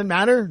that doesn't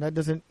matter? That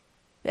doesn't.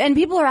 And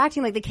people are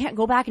acting like they can't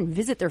go back and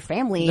visit their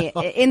family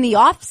in the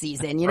off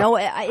season.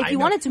 If you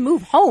wanted to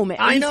move home,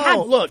 he's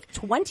had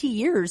 20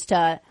 years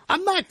to.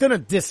 I'm not going to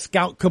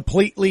discount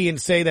completely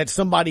and say that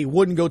somebody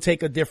wouldn't go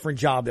take a different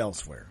job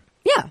elsewhere.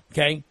 Yeah.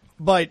 Okay.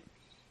 But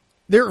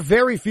there are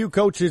very few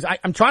coaches.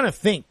 I'm trying to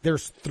think.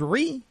 There's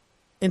 3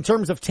 in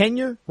terms of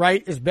tenure,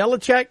 right? Is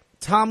Belichick,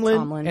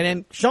 Tomlin, and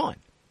then Sean.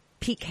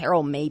 Pete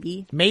Carroll,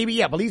 maybe. Maybe,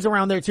 yeah, but he's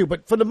around there too.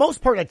 But for the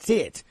most part, that's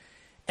it.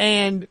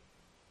 And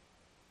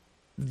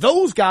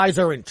those guys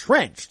are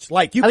entrenched.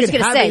 Like, you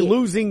can have a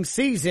losing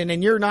season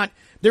and you're not,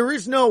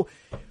 there's no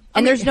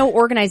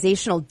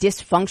organizational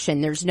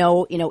dysfunction. There's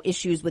no,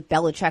 issues with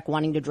Belichick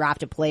wanting to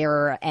draft a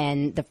player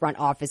and the front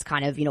office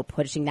kind of,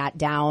 pushing that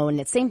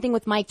down. Same thing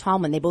with Mike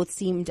Tomlin. They both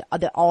seem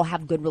to all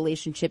have good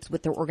relationships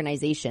with their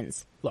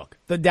organizations. Look,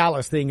 the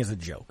Dallas thing is a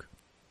joke.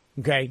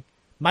 Okay?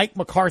 Mike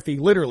McCarthy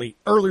literally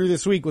earlier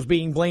this week was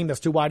being blamed as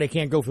to why they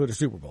can't go for the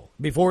Super Bowl.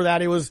 Before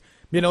that, it was,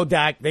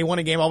 Dak, they won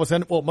a game all of a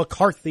sudden. Well,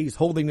 McCarthy's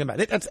holding them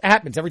back. That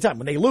happens every time.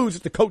 When they lose,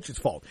 it's the coach's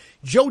fault.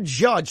 Joe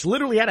Judge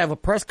literally had to have a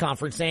press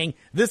conference saying,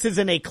 this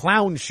isn't a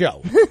clown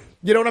show.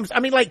 You know what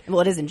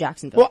well, it is in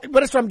Jacksonville. Well, but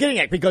that's what I'm getting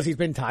at because he's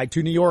been tied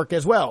to New York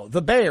as well.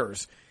 The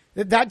Bears.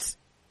 That's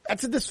a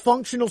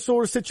dysfunctional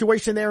sort of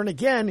situation there. And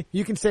again,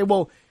 you can say,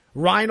 well,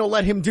 Ryan will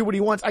let him do what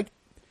he wants.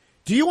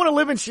 Do you want to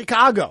live in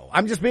Chicago?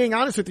 I'm just being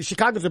honest with you.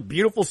 Chicago's a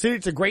beautiful city.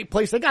 It's a great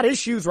place. They got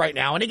issues right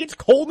now, and it gets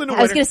cold in the winter.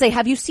 I was going to say,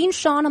 have you seen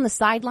Sean on the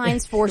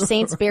sidelines for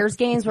Saints-Bears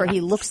games where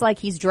he looks like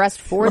he's dressed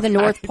for the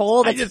North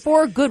Pole? That's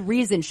for good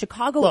reason.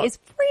 Chicago is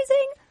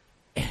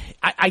freezing.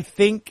 I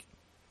think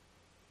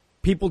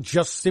people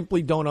just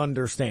simply don't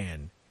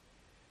understand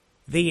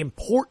the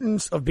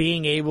importance of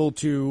being able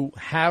to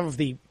have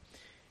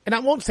and I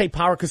won't say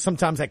power because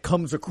sometimes that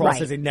comes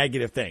across as a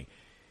negative thing,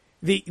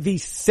 the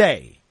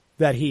say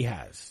that he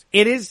has.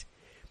 It is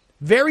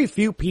very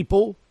few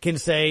people can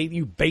say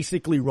you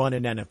basically run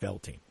an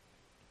NFL team.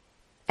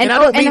 And I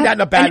don't mean that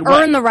in a bad way. And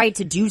earn the right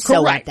to do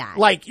so like that.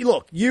 Like,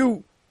 look,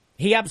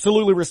 he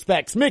absolutely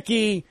respects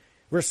Mickey,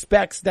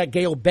 respects that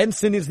Gail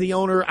Benson is the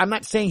owner. I'm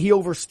not saying he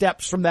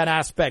oversteps from that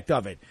aspect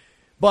of it.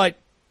 But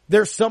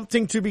there's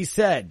something to be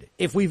said.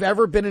 If we've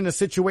ever been in a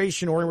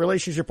situation or in a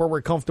relationship where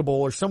we're comfortable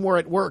or somewhere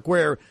at work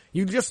where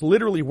you just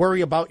literally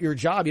worry about your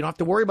job, you don't have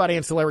to worry about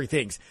ancillary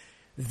things.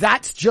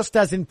 That's just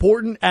as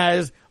important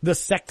as the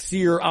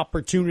sexier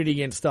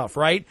opportunity and stuff,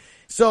 right?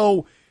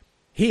 So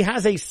he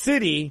has a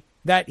city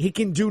that he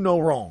can do no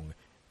wrong.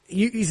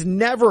 He's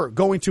never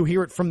going to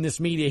hear it from this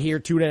media here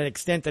to that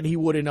extent that he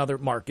would in other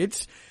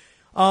markets.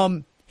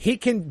 He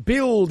can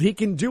build, he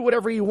can do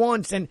whatever he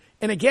wants. And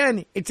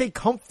again, it's a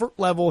comfort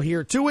level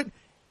here to it.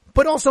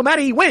 But also,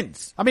 Matty, he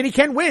wins. I mean, he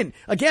can win.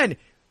 Again,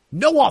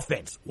 no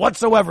offense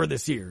whatsoever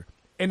this year.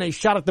 And they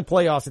shot at the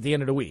playoffs at the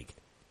end of the week.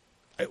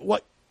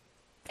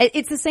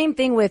 It's the same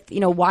thing with,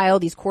 why all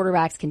these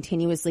quarterbacks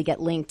continuously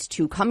get linked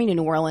to coming to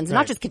New Orleans, and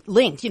not just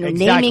linked,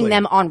 naming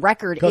them on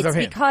record. It's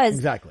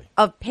because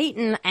of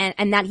Peyton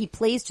and that he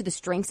plays to the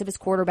strengths of his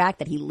quarterback,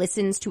 that he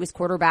listens to his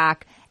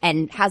quarterback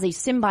and has a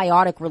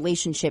symbiotic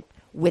relationship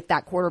with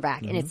that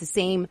quarterback. And it's the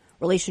same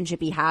relationship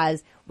he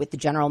has with the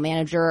general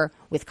manager,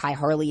 with Kai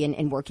Harley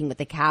and working with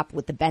the Cap,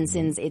 with the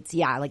Bensons. It's,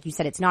 like you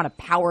said, it's not a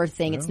power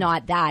thing. It's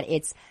not that.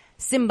 It's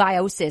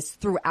symbiosis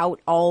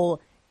throughout all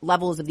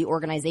levels of the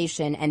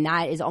organization, and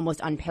that is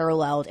almost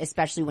unparalleled,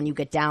 especially when you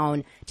get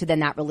down to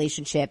then that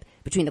relationship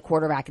between the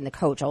quarterback and the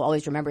coach. I'll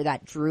always remember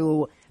that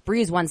Drew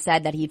Brees once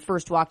said that he'd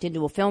first walked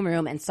into a film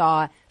room and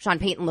saw Sean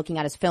Payton looking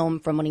at his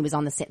film from when he was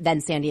on the then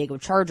San Diego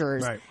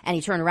Chargers, and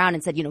he turned around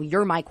and said,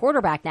 you're my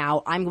quarterback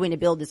now. I'm going to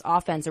build this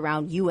offense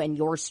around you and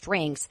your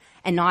strengths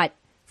and not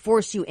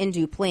force you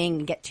into playing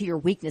and get to your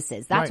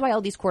weaknesses. That's why all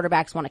these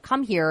quarterbacks want to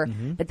come here,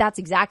 but that's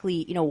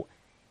exactly,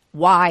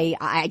 why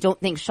I don't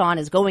think Sean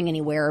is going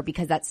anywhere,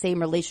 because that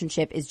same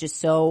relationship is just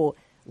so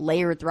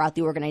layered throughout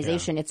the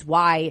organization. It's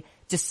why,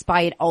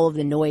 despite all of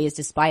the noise,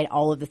 despite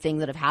all of the things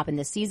that have happened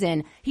this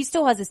season, he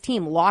still has his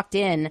team locked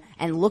in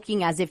and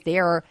looking as if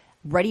they're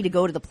ready to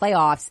go to the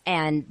playoffs,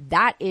 and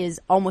that is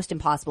almost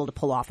impossible to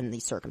pull off in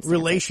these circumstances.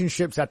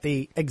 Relationships at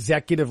the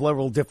executive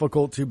level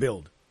difficult to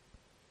build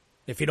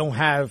if you don't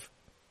have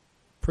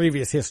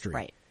previous history.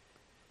 Right.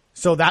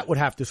 So that would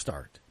have to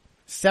start.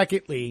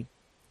 Secondly,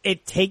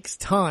 it takes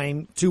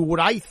time to, what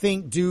I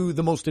think, do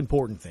the most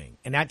important thing,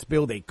 and that's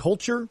build a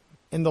culture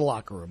in the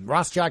locker room.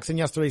 Ross Jackson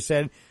yesterday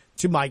said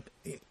to my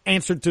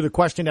answer to the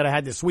question that I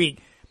had this week,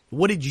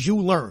 what did you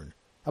learn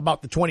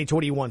about the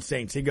 2021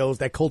 Saints? He goes,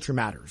 that culture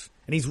matters.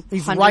 And he's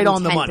right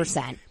on the money.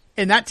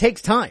 And that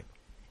takes time.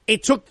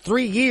 It took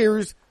 3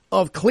 years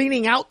of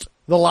cleaning out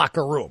the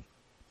locker room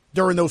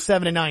during those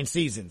 7-9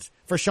 seasons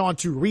for Sean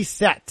to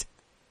reset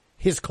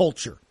his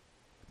culture,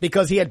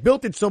 because he had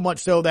built it so much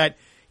so that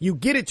you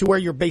get it to where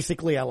you're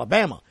basically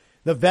Alabama.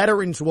 The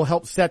veterans will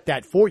help set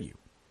that for you,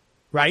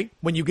 right?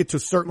 When you get to a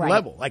certain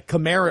level. Like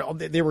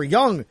Kamara, they were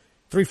young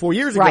 3-4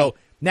 years ago.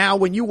 Now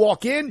when you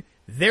walk in,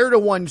 they're the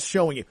ones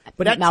showing you.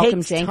 But that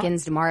Malcolm takes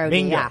Jenkins, time. DeMario,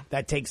 Bingo.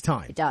 That takes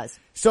time. It does.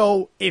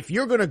 So if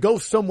you're going to go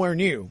somewhere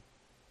new,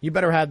 you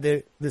better have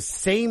the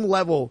same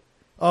level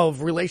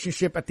of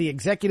relationship at the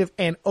executive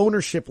and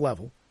ownership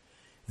level.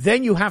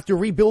 Then you have to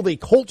rebuild a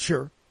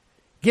culture,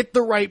 get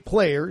the right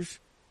players,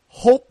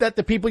 hope that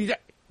the people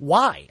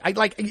why?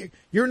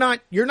 You're not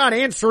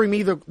answering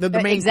me the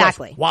main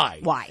question.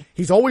 Why?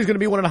 He's always going to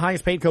be one of the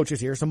highest paid coaches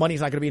here, so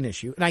money's not going to be an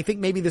issue. And I think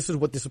maybe this is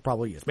what this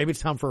probably is. Maybe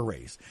it's time for a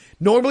raise.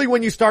 Normally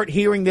when you start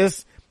hearing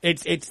this,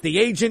 it's the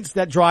agents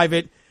that drive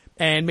it,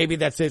 and maybe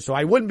that's it. So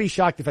I wouldn't be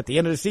shocked if at the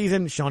end of the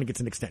season, Sean gets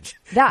an extension.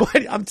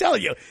 But I'm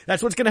telling you,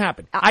 that's what's going to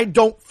happen. I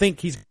don't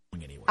think he's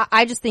going anywhere.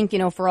 I just think,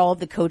 for all of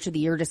the coach of the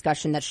year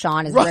discussion that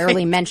Sean is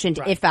rarely mentioned,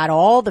 if at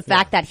all, the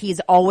fact that he's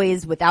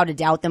always, without a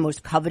doubt, the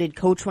most coveted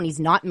coach when he's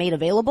not made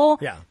available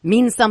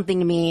means something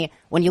to me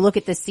when you look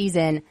at this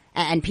season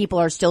and people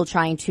are still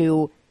trying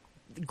to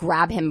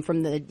grab him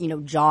from the,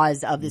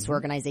 jaws of this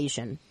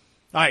organization.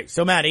 All right.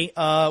 So Maddie,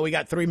 we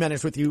got 3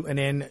 minutes with you and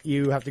then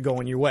you have to go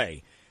on your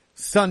way.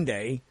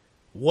 Sunday,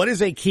 what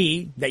is a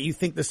key that you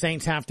think the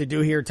Saints have to do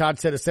here? Todd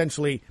said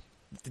essentially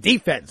the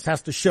defense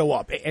has to show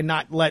up and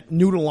not let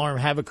Noodle Arm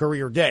have a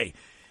career day.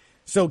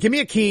 So give me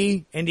a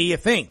key, and do you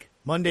think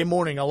Monday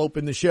morning I'll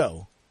open the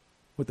show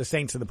with the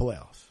Saints in the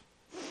playoffs?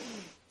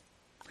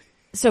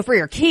 So for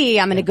your key,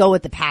 I'm going to go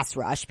with the pass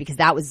rush, because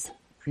that was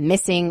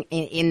missing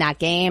in that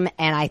game,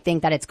 and I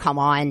think that it's come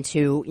on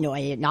to,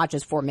 a not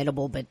just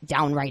formidable but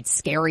downright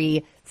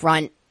scary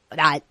front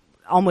that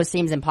almost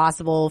seems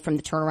impossible from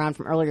the turnaround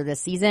from earlier this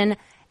season.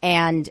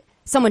 And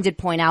someone did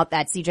point out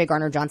that C.J.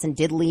 Gardner-Johnson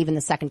did leave in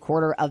the second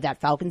quarter of that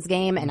Falcons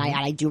game, and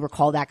I do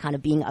recall that kind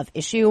of being of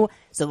issue.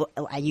 So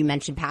you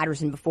mentioned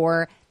Patterson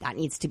before. That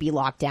needs to be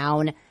locked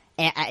down.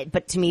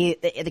 But to me,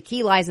 the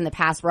key lies in the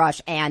pass rush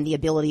and the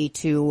ability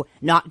to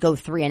not go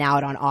 3 and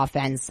out on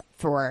offense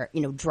for,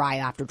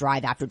 drive after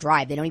drive after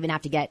drive. They don't even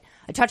have to get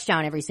a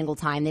touchdown every single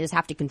time. They just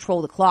have to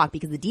control the clock,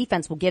 because the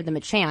defense will give them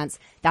a chance.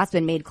 That's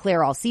been made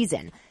clear all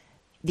season.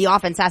 The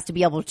offense has to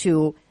be able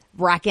to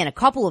rack in a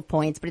couple of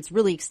points, but it's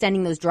really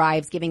extending those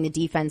drives, giving the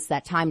defense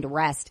that time to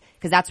rest,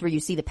 because that's where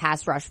you see the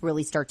pass rush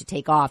really start to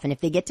take off. And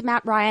if they get to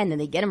Matt Ryan and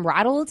they get him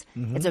rattled,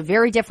 it's a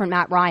very different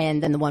Matt Ryan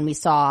than the one we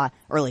saw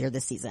earlier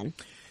this season.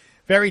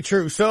 Very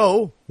true.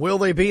 So, will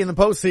they be in the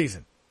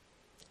postseason?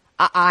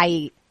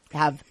 I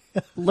have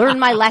learned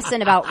my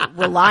lesson about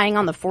relying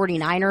on the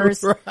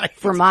 49ers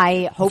for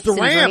my hopes and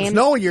Rams. dreams.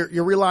 No,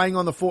 you're relying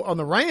on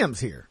the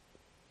Rams here.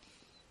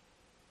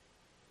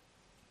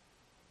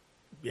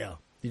 Yeah.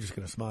 You're just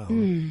going to smile.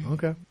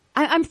 Okay.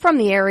 I'm from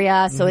the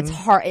area, so it's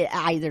hard.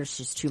 There's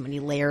just too many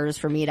layers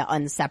for me to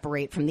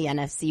unseparate from the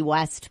NFC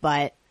West,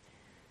 but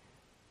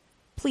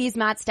please,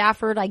 Matt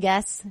Stafford, I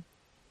guess.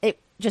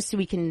 Just so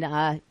we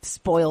can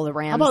spoil the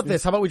Rams. How about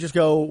this? How about we just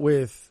go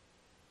with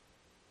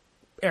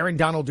Aaron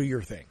Donald, do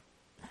your thing?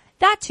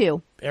 That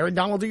too. Aaron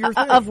Donald, do your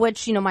thing. Of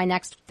which, my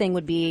next thing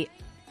would be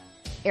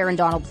Aaron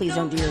Donald, please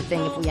don't do your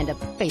thing if we end up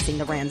facing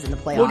the Rams in the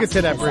playoffs. We'll get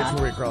to that bridge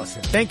when we cross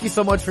it. Thank you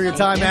so much for your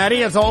time,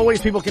 Maddie. As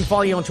always, people can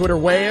follow you on Twitter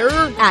where?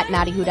 At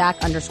Maddie Hudak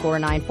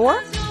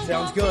 _94.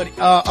 Sounds good.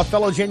 A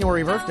fellow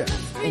January birthday.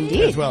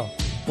 Indeed. As well.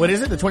 What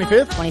is it, the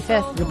 25th?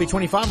 25th. You'll be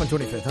 25 on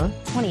 25th, huh?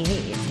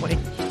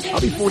 28.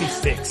 I'll be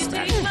 46,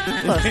 Maddie.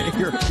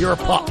 You're a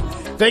pup.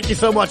 Thank you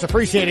so much.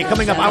 Appreciate it.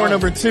 Coming up, hour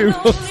number 2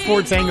 of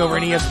Sports Hangover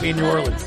in ESPN New Orleans.